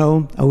Christ?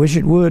 No, I wish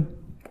it would.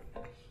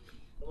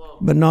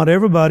 But not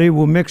everybody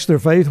will mix their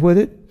faith with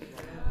it.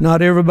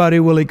 Not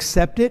everybody will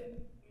accept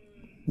it.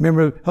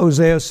 Remember,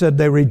 Hosea said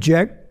they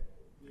reject.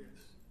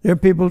 There are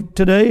people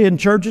today in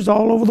churches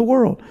all over the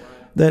world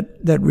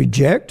that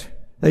reject.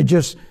 They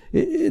just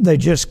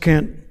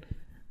can't,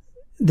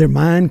 their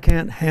mind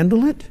can't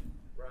handle it.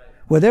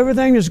 With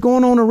everything that's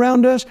going on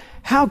around us,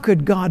 how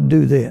could God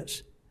do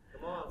this?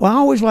 Well, I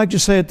always like to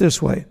say it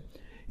this way.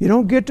 You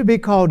don't get to be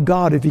called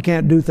God if you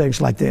can't do things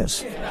like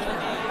this.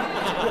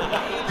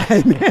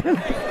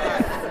 Amen.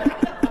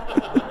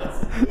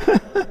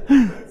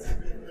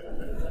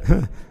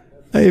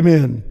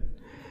 Amen.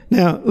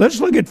 Now,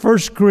 let's look at 1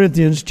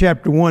 Corinthians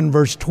chapter 1,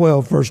 verse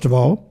 12, first of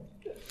all.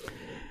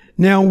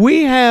 Now,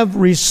 we have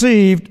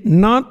received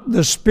not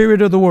the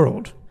spirit of the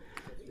world.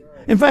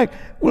 In fact,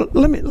 well,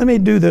 let me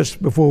do this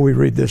before we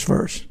read this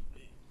verse.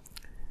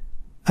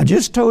 I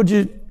just told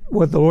you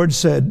what the Lord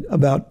said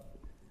about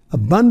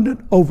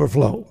abundant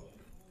overflow.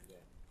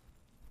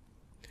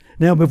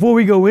 Now, before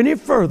we go any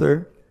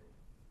further,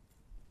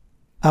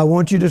 I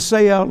want you to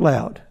say out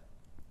loud,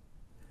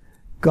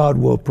 God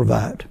will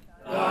provide.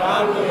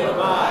 God will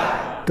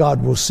provide.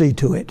 God will see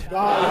to it.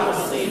 God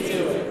will see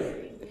to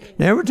it.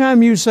 Now, every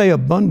time you say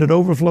abundant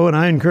overflow, and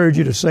I encourage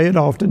you to say it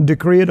often,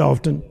 decree it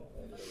often,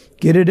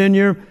 get it in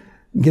your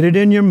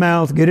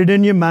mouth, get it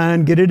in your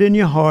mind, get it in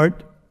your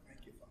heart,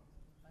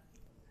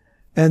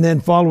 and then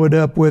follow it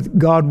up with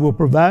God will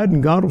provide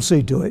and God will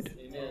see to it.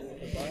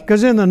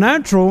 Because in the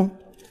natural,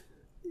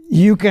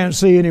 you can't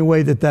see any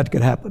way that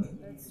could happen.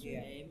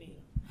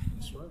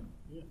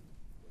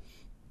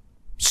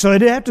 So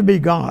it'd have to be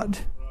God.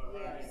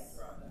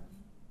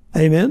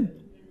 Amen?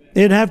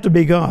 It'd have to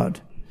be God.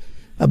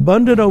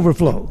 Abundant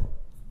overflow.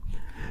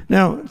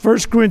 Now, 1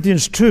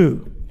 Corinthians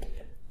 2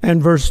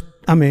 and 1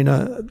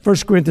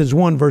 Corinthians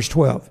 1, verse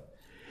 12.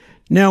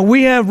 Now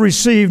we have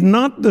received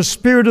not the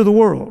spirit of the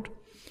world,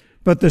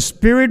 but the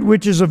Spirit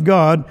which is of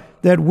God,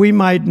 that we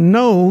might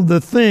know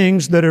the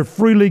things that are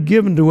freely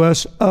given to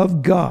us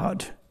of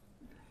God.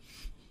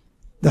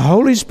 The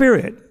Holy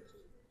Spirit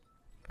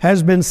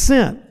has been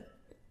sent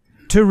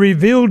to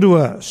reveal to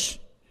us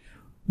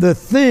the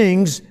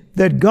things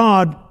that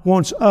God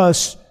wants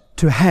us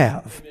to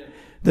have,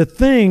 the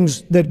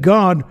things that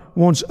God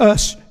wants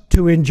us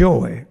to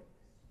enjoy.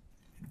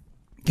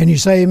 Can you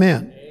say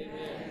amen?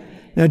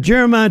 Amen. Now,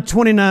 Jeremiah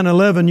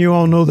 29:11, you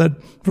all know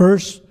that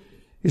verse.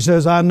 He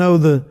says, I know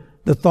the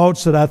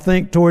thoughts that I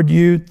think toward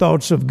you,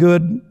 thoughts of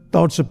good,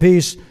 thoughts of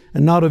peace,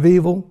 and not of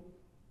evil,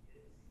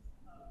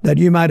 that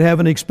you might have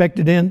an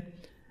expected end.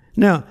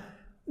 Now,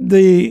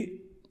 the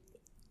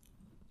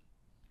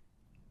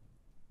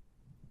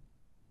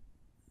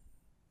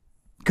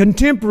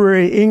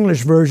contemporary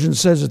English version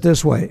says it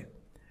this way: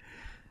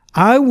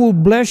 I will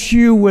bless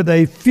you with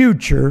a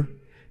future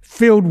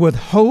filled with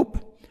hope,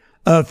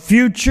 a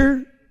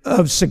future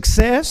of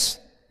success,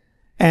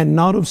 and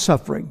not of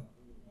suffering.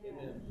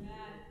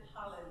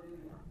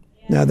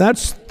 Now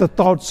that's the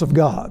thoughts of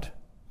God.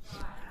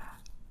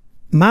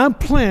 My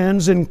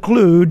plans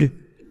include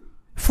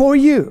for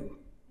you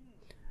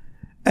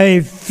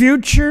a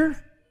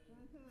future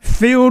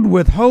filled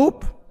with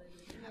hope,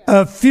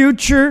 a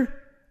future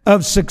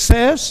of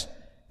success,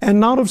 and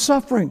not of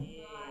suffering.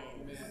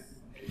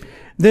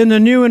 Then the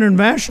New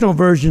International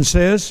Version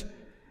says,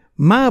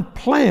 my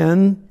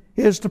plan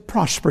is to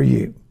prosper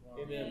you.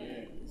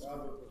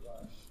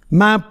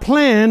 My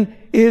plan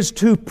is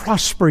to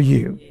prosper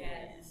you.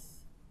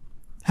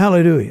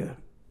 Hallelujah.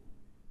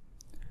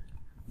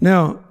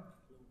 Now,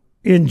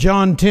 in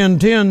John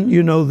 10:10,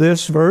 you know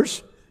this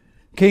verse.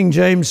 King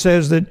James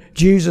says that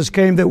Jesus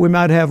came that we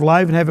might have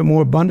life and have it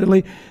more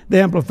abundantly.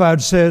 The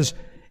Amplified says,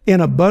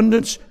 in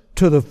abundance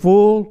to the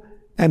full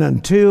and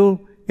until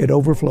it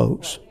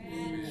overflows.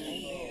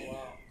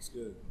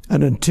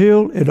 And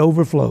until it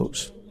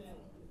overflows.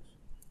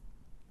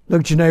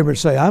 Look at your neighbor and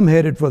say, I'm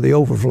headed for the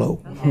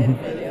overflow.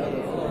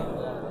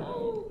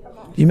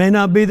 You may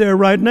not be there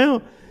right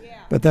now,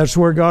 but that's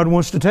where God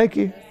wants to take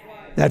you.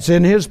 That's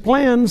in His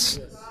plans,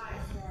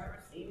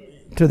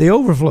 to the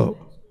overflow.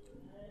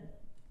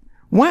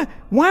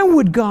 Why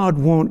would God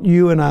want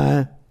you and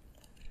I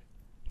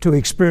to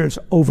experience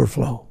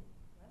overflow?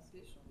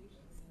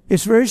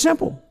 It's very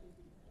simple.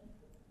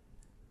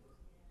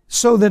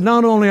 So that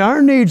not only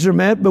our needs are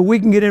met, but we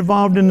can get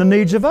involved in the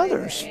needs of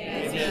others.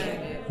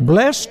 Amen.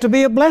 Blessed to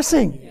be a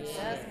blessing.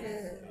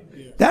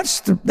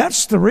 That's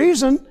the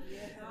reason.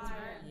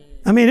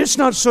 I mean, it's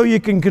not so you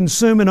can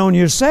consume it on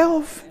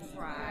yourself.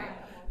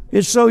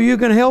 It's so you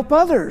can help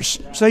others.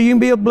 So you can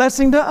be a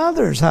blessing to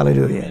others.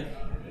 Hallelujah.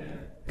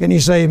 Can you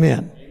say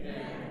amen?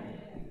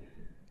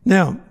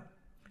 Now,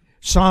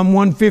 Psalm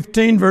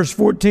 115 verse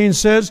 14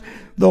 says,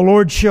 the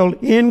Lord shall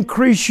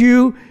increase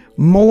you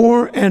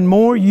more and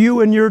more,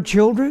 you and your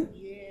children.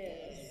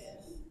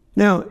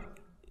 Now,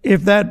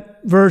 if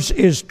that verse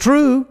is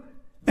true,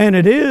 and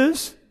it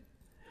is,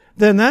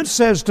 then that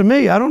says to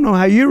me, I don't know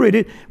how you read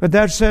it, but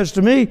that says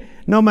to me,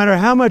 no matter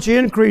how much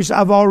increase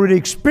I've already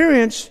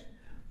experienced,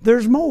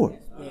 there's more.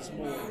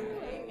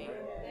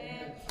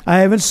 I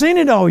haven't seen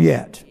it all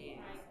yet.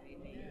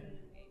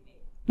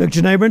 Look at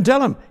your neighbor and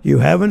tell him, you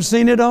haven't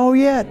seen it all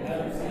yet.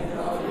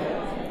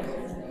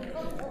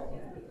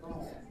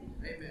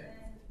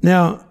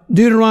 Now,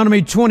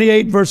 Deuteronomy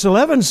 28 verse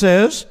 11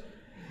 says,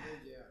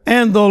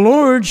 and the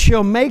Lord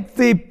shall make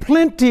thee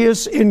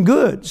plenteous in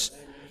goods.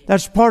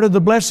 That's part of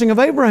the blessing of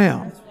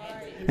Abraham.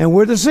 And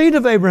we're the seed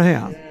of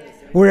Abraham.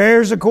 We're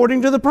heirs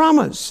according to the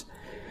promise.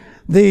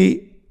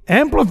 The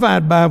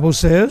Amplified Bible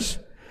says,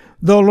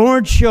 the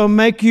Lord shall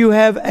make you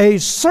have a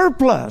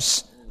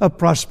surplus of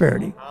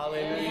prosperity.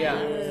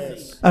 Hallelujah.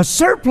 A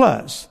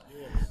surplus.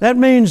 That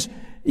means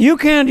you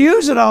can't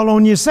use it all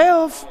on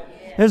yourself.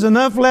 There's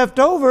enough left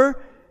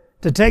over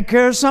to take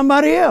care of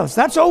somebody else.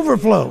 That's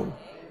overflow.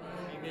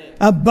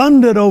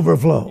 Abundant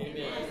overflow.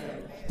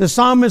 The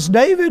psalmist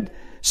David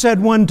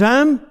said one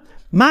time,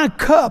 my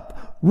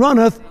cup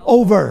runneth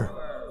over.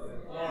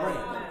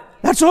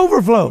 That's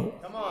overflow.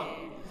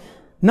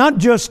 Not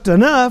just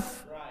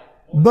enough,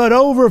 but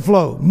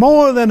overflow.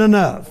 More than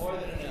enough.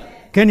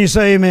 Can you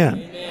say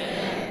amen?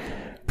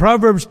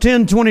 Proverbs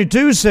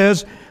 10:22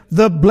 says,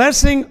 the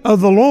blessing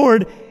of the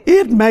Lord,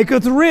 it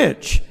maketh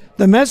rich.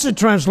 The Message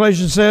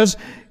translation says,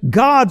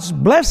 God's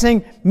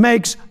blessing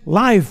makes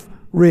life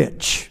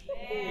rich.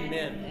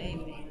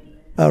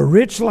 A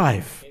rich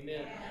life.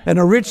 Amen. And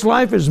a rich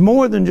life is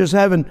more than just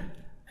having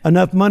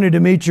enough money to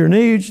meet your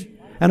needs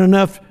and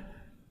enough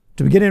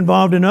to get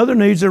involved in other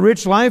needs. A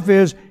rich life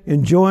is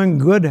enjoying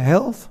good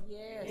health,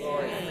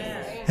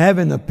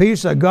 having the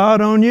peace of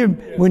God on you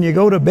when you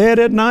go to bed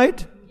at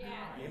night.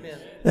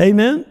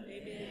 Amen.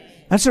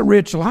 That's a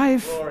rich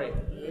life.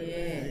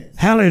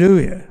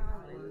 Hallelujah.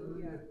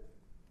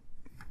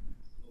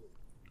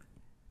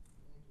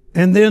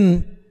 And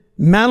then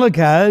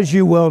Malachi, as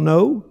you well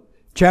know,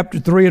 chapter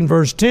 3 and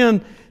verse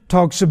 10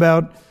 talks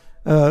about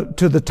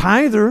to the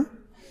tither,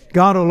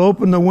 God will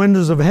open the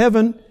windows of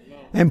heaven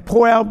and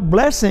pour out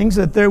blessings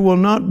that there will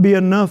not be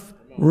enough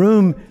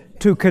room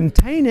to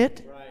contain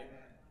it.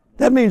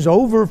 That means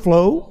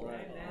overflow.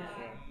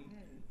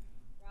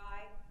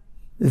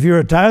 If you're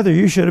a tither,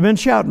 you should have been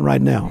shouting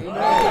right now.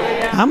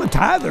 I'm a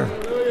tither.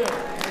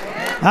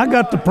 I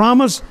got the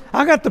promise.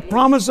 I got the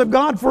promise of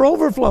God for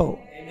overflow.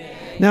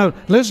 Now,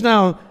 listen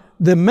now.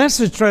 The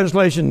Message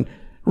translation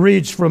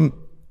reads from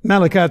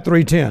Malachi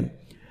 3:10.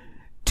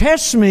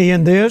 Test me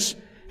in this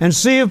and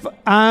see if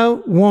I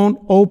won't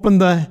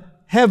open up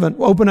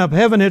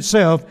heaven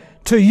itself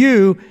to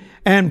you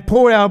and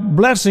pour out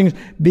blessings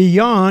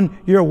beyond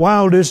your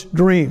wildest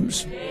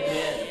dreams.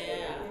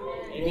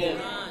 Amen.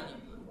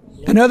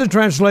 Another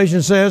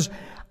translation says,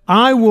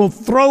 I will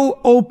throw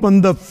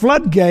open the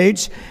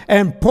floodgates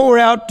and pour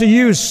out to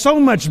you so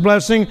much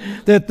blessing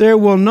that there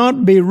will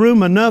not be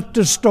room enough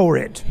to store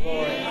it.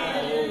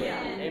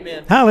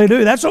 Hallelujah.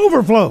 Hallelujah. That's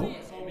overflow.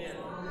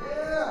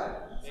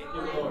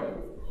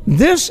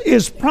 This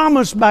is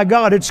promised by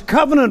God. It's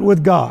covenant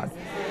with God.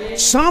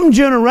 Some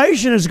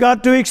generation has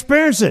got to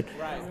experience it.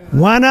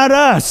 Why not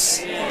us?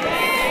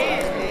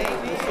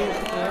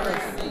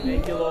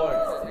 Thank you, Lord.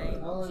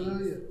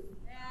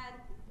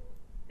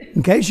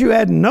 In case you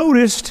hadn't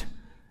noticed,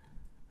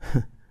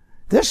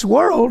 this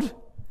world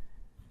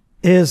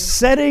is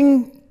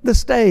setting the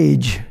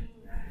stage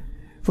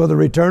for the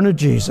return of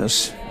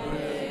Jesus.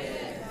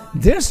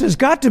 This has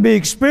got to be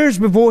experienced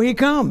before He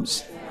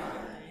comes.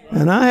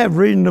 And I have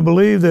reason to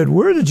believe that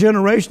we're the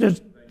generation that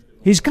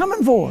He's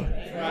coming for.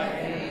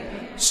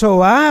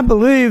 So I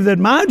believe that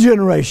my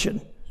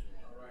generation,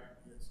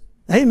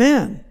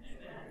 amen,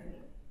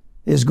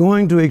 is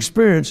going to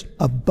experience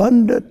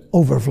abundant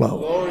overflow.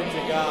 Glory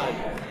to God.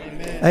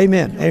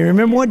 Amen. And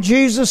remember what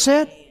Jesus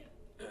said?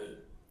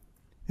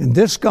 And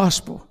this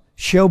gospel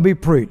shall be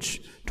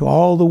preached to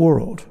all the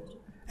world,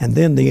 and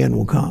then the end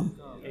will come.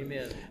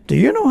 Amen. Do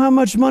you know how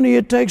much money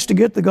it takes to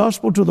get the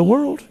gospel to the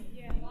world?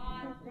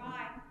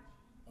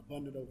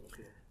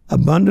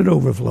 Abundant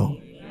overflow.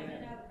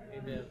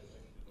 Amen.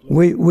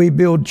 We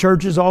build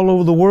churches all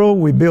over the world.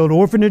 We build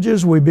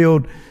orphanages. We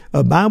build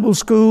Bible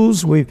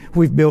schools.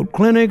 We've built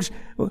clinics.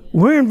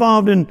 We're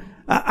involved in,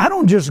 I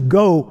don't just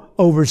go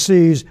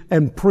overseas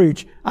and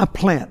preach. I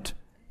plant.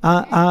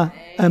 I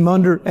am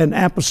under an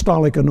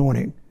apostolic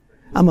anointing.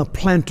 I'm a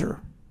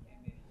planter.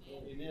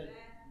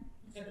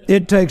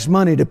 It takes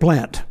money to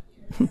plant.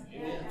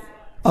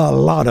 A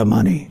lot of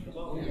money.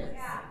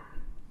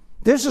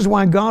 This is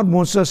why God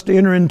wants us to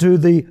enter into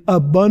the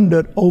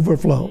abundant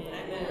overflow.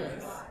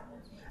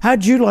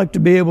 How'd you like to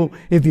be able,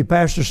 if your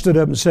pastor stood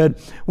up and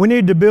said, we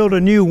need to build a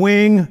new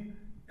wing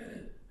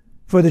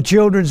for the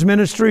children's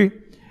ministry,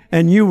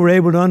 and you were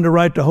able to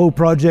underwrite the whole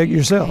project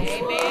yourself?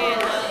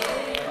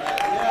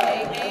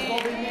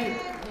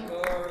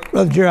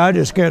 Brother Jerry, I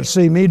just can't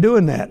see me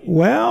doing that.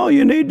 Well,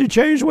 you need to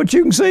change what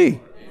you can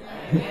see.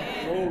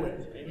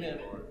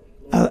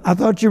 I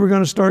thought you were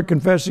going to start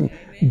confessing,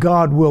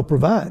 God will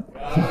provide.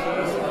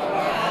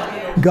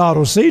 God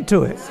will see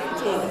to it.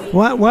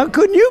 Why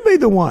couldn't you be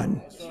the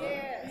one?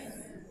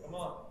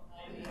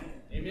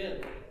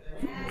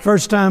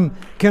 First time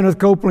Kenneth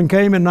Copeland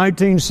came in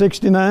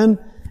 1969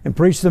 and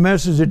preached the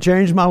message that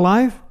changed my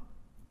life.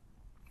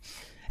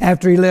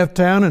 After he left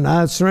town and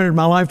I surrendered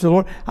my life to the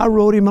Lord, I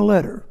wrote him a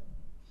letter.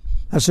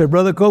 I said,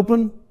 Brother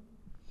Copeland,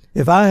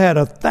 if I had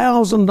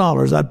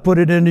 $1,000, I'd put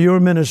it into your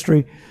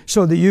ministry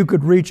so that you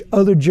could reach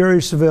other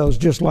Jerry Savells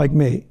just like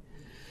me.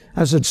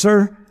 I said,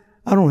 sir,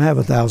 I don't have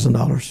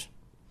 $1,000.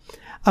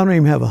 I don't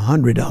even have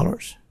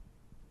 $100.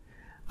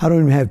 I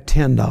don't even have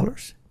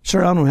 $10.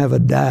 Sir, I don't have a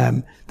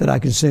dime that I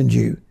can send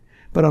you,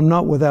 but I'm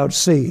not without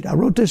seed. I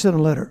wrote this in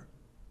a letter.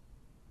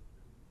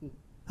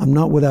 I'm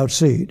not without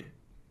seed.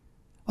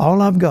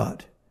 All I've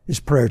got is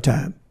prayer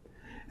time.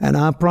 And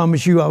I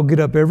promise you I'll get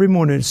up every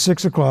morning at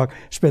 6 o'clock,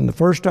 spend the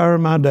first hour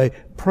of my day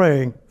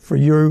praying for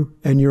you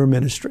and your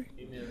ministry.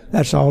 Amen.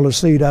 That's all the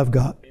seed I've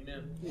got.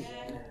 Amen.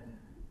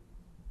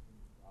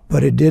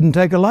 But it didn't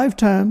take a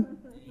lifetime.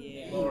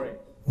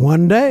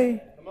 One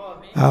day,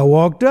 I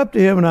walked up to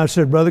him and I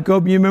said, Brother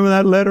Copeland, you remember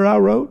that letter I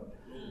wrote?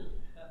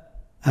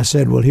 I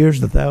said, well,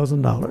 here's the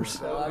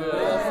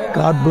 $1,000.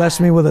 God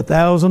blessed me with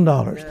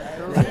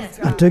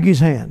 $1,000. I took his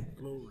hand.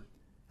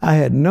 I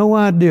had no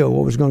idea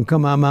what was going to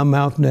come out of my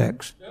mouth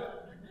next.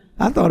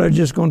 I thought I was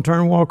just going to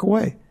turn and walk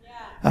away.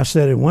 I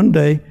said, and one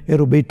day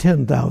it'll be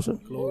 10,000.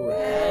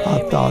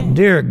 I thought,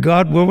 dear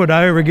God, where would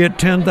I ever get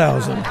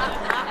 10,000?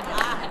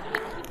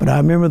 But I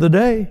remember the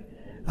day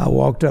I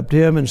walked up to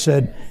him and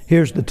said,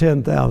 here's the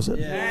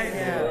 10,000.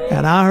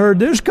 And I heard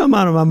this come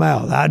out of my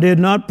mouth. I did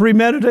not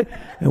premeditate.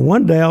 And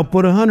one day I'll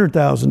put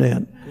 100,000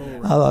 in.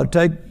 I thought,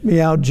 take me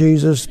out,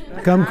 Jesus.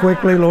 Come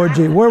quickly, Lord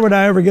Jesus. Where would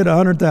I ever get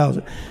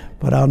 100,000?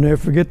 But I'll never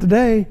forget the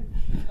day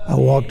I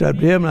walked up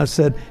to him and I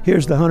said,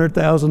 here's the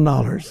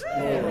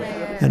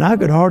 $100,000. And I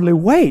could hardly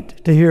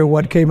wait to hear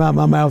what came out of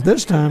my mouth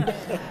this time.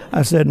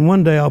 I said, and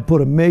one day I'll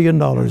put $1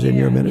 million in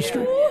your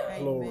ministry.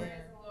 Glory.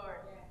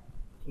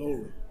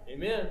 Glory.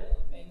 Amen.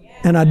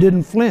 And I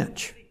didn't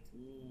flinch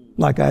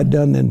like I had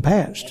done in the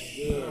past.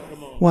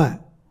 Why?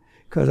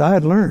 Because I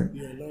had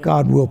learned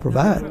God will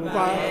provide.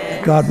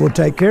 God will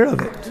take care of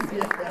it.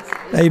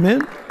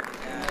 Amen.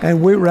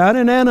 And we were out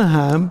in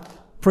Anaheim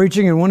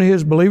preaching in one of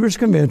his believers'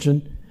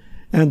 convention,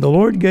 and the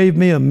Lord gave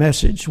me a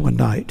message one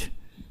night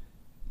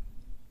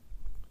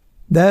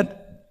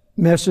that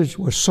message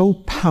was so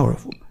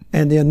powerful,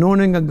 and the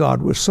anointing of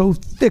God was so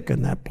thick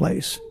in that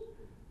place.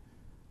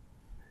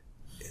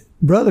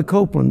 Brother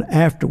Copeland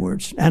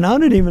afterwards, and I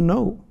didn't even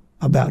know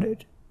about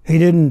it. He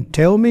didn't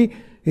tell me.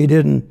 He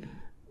didn't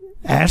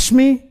ask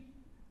me.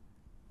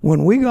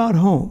 When we got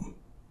home,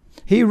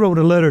 he wrote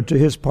a letter to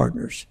his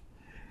partners.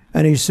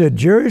 And he said,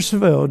 Jerry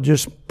Savelle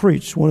just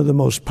preached one of the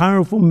most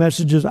powerful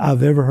messages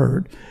I've ever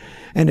heard.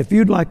 And if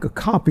you'd like a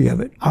copy of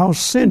it, I'll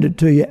send it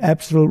to you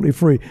absolutely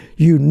free.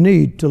 You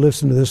need to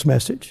listen to this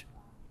message.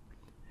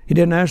 He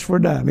didn't ask for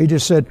a dime. He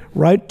just said,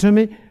 write to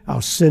me.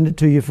 I'll send it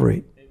to you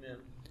free. Amen.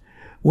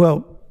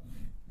 Well,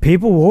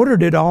 people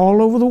ordered it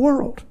all over the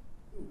world.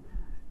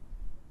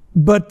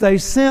 But they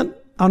sent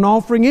an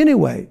offering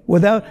anyway.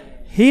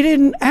 He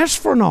didn't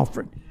ask for an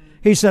offering.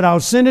 He said,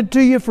 I'll send it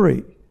to you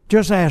free.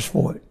 Just ask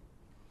for it.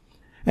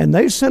 And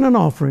they sent an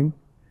offering,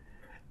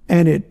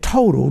 and it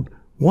totaled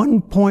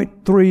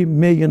 $1.3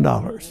 million.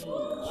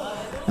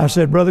 I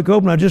said, Brother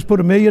Copeland, I just put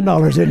 $1 million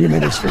in your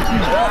ministry.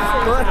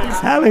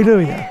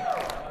 Hallelujah.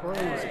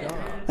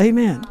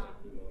 Amen.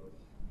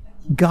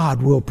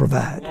 God will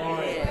provide.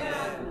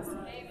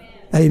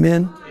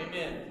 Amen.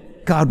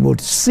 God will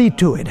see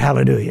to it.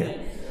 Hallelujah.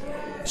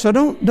 So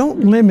don't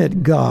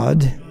limit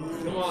God.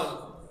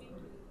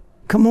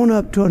 Come on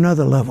up to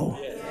another level.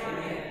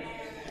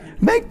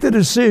 Make the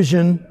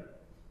decision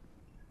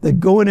that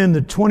going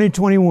into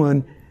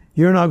 2021,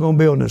 you're not going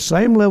to be on the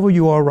same level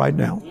you are right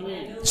now,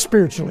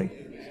 spiritually.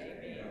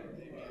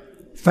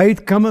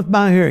 Faith cometh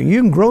by hearing.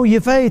 You can grow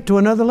your faith to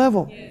another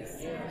level.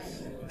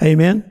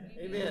 Amen?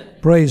 Amen.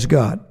 Praise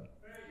God.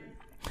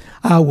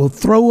 I will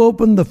throw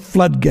open the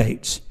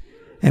floodgates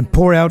and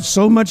pour out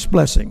so much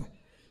blessing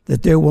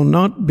that there will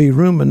not be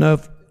room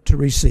enough to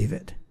receive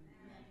it.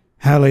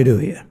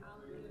 Hallelujah.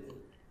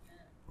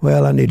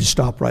 Well, I need to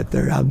stop right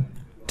there. I've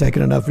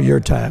taken enough of your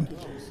time.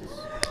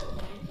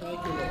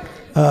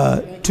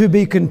 To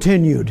be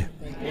continued.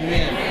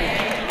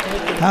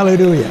 Amen.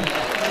 Hallelujah.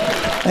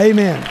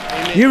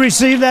 Amen. You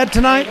receive that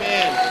tonight?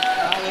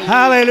 Amen.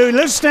 Hallelujah.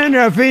 Let's stand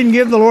to our feet and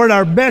give the Lord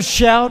our best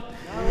shout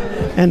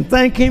and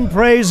thank Him.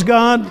 Praise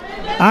God.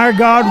 Our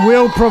God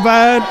will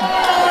provide.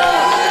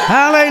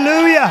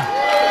 Hallelujah.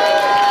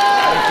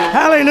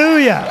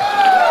 Hallelujah.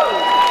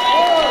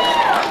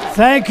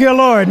 Thank you,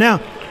 Lord.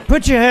 Now,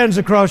 put your hands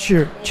across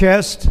your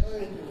chest,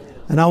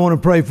 and I want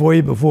to pray for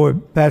you before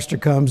Pastor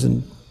comes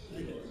and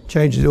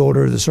change the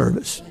order of the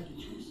service.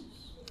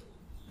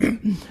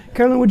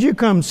 Carolyn, would you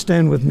come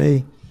stand with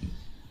me?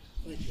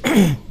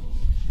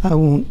 I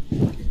want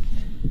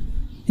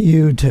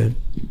you to,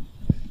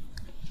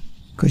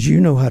 because you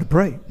know how to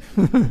pray.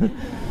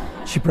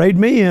 She prayed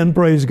me in,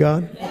 praise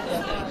God.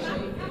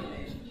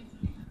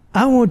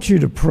 I want you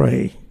to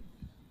pray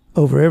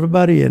over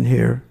everybody in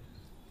here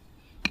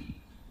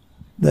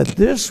that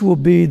this will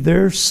be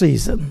their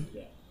season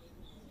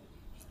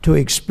to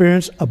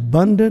experience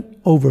abundant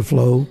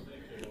overflow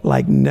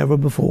like never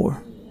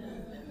before.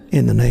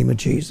 In the name of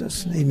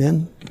Jesus.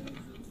 Amen.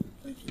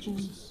 Thank you,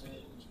 Jesus.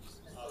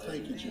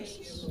 Thank you,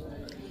 Jesus.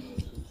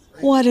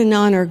 What an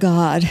honor,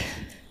 God,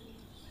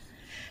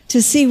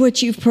 to see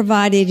what you've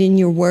provided in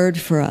your word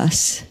for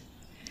us,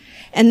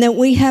 and that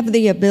we have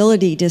the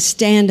ability to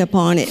stand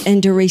upon it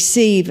and to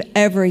receive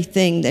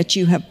everything that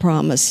you have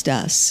promised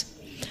us.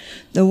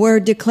 The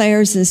word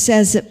declares and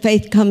says that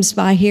faith comes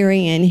by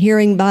hearing, and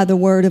hearing by the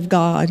word of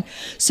God.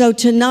 So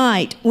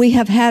tonight we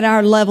have had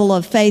our level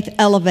of faith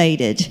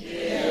elevated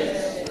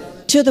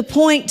to the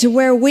point to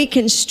where we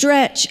can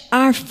stretch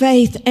our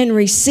faith and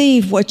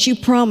receive what you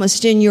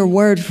promised in your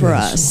word for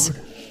us.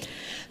 Lord.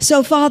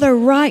 So Father,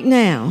 right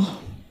now,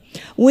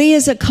 we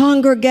as a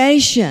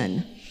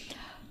congregation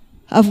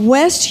of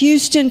West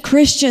Houston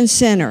Christian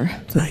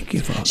Center, thank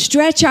you, Father,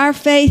 stretch our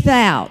faith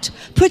out.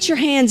 Put your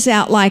hands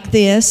out like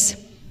this.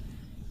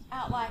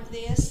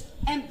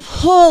 And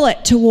pull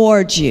it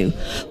towards you.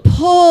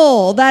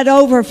 Pull that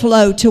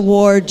overflow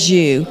towards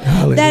you.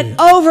 Hallelujah.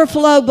 That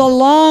overflow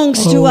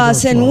belongs to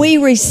us, and we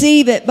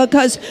receive it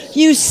because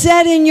you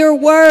said in your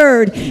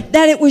word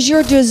that it was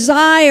your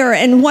desire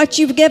and what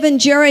you've given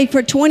Jerry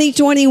for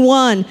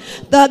 2021,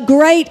 the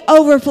great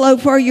overflow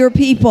for your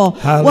people.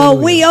 Hallelujah. Well,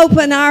 we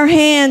open our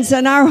hands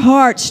and our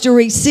hearts to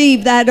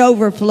receive that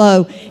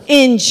overflow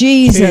in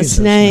Jesus'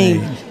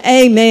 name.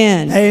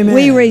 Amen. Amen.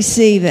 We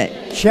receive it.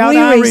 Shout,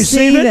 I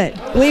receive it.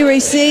 We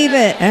receive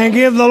it. And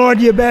give the Lord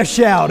your best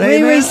shout.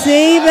 Amen. We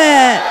receive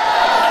it.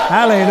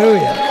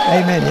 Hallelujah.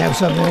 Amen. You have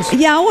something else?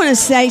 Yeah, I want to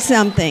say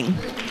something.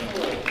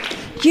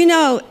 You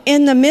know,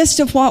 in the midst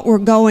of what we're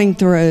going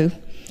through,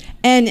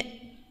 and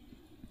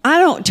I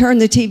don't turn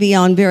the TV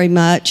on very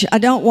much. I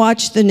don't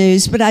watch the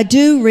news, but I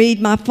do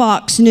read my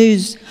Fox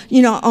News,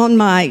 on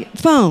my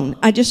phone.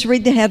 I just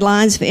read the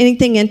headlines for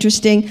anything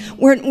interesting.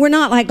 We're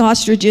not like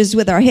ostriches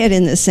with our head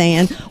in the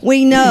sand.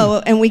 We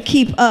know and we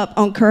keep up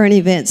on current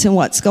events and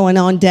what's going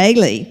on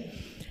daily.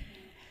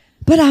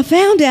 But I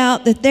found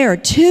out that there are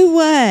 2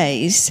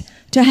 ways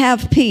to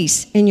have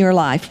peace in your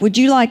life. Would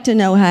you like to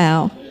know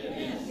how?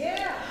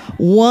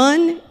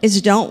 One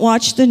is don't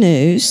watch the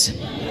news.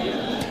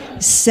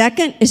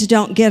 Second is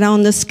don't get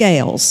on the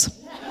scales.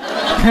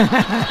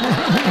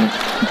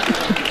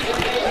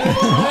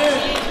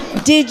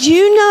 Did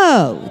you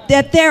know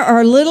that there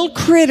are little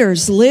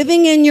critters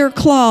living in your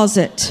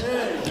closet?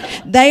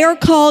 They are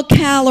called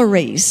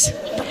calories.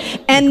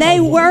 And they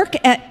work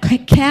at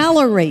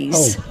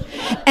calories.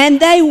 And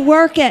they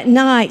work at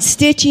night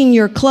stitching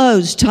your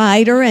clothes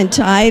tighter and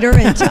tighter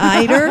and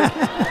tighter.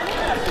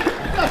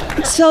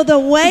 So the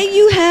way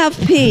you have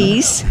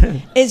peace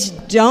is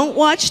don't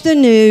watch the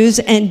news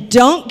and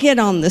don't get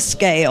on the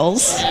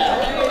scales.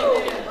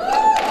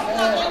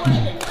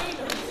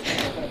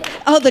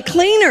 Oh, the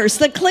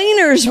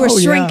cleaners were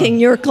shrinking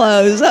your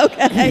clothes.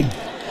 Okay.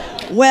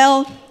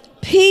 Well,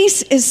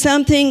 peace is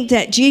something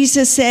that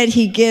Jesus said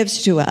he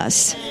gives to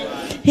us.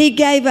 He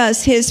gave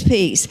us his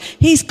peace.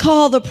 He's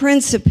called the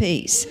Prince of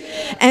Peace.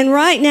 And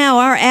right now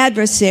our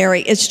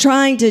adversary is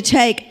trying to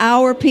take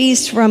our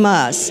peace from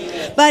us.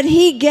 But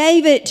he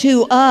gave it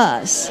to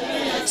us.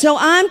 So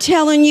I'm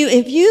telling you,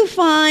 if you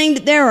find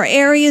there are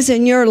areas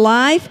in your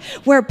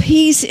life where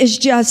peace is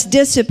just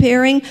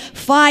disappearing,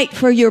 fight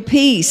for your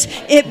peace.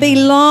 It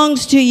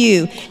belongs to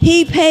you.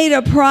 He paid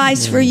a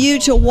price for you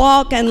to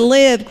walk and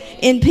live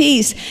in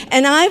peace.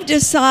 And I've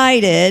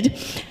decided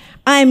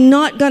I'm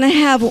not going to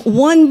have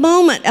one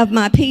moment of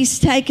my peace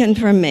taken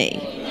from me.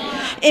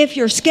 If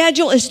your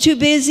schedule is too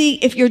busy,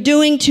 if you're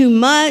doing too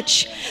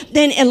much,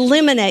 then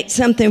eliminate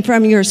something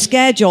from your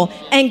schedule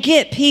and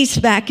get peace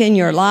back in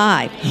your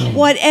life.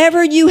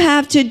 Whatever you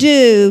have to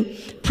do,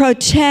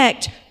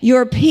 protect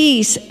your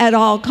peace at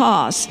all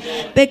costs.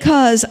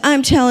 Because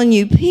I'm telling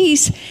you,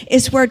 peace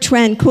is where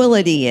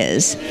tranquility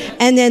is.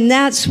 And then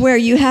that's where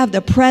you have the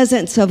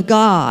presence of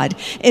God,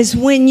 is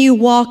when you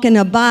walk and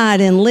abide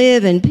and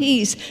live in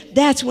peace.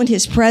 That's when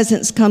his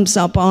presence comes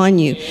up on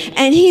you.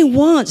 And he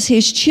wants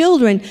his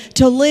children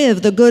to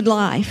live the good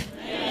life.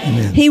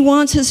 Amen. He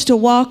wants us to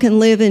walk and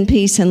live in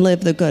peace and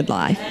live the good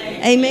life.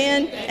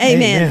 Amen?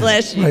 Amen.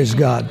 Bless you. Praise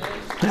God.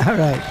 All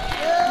right.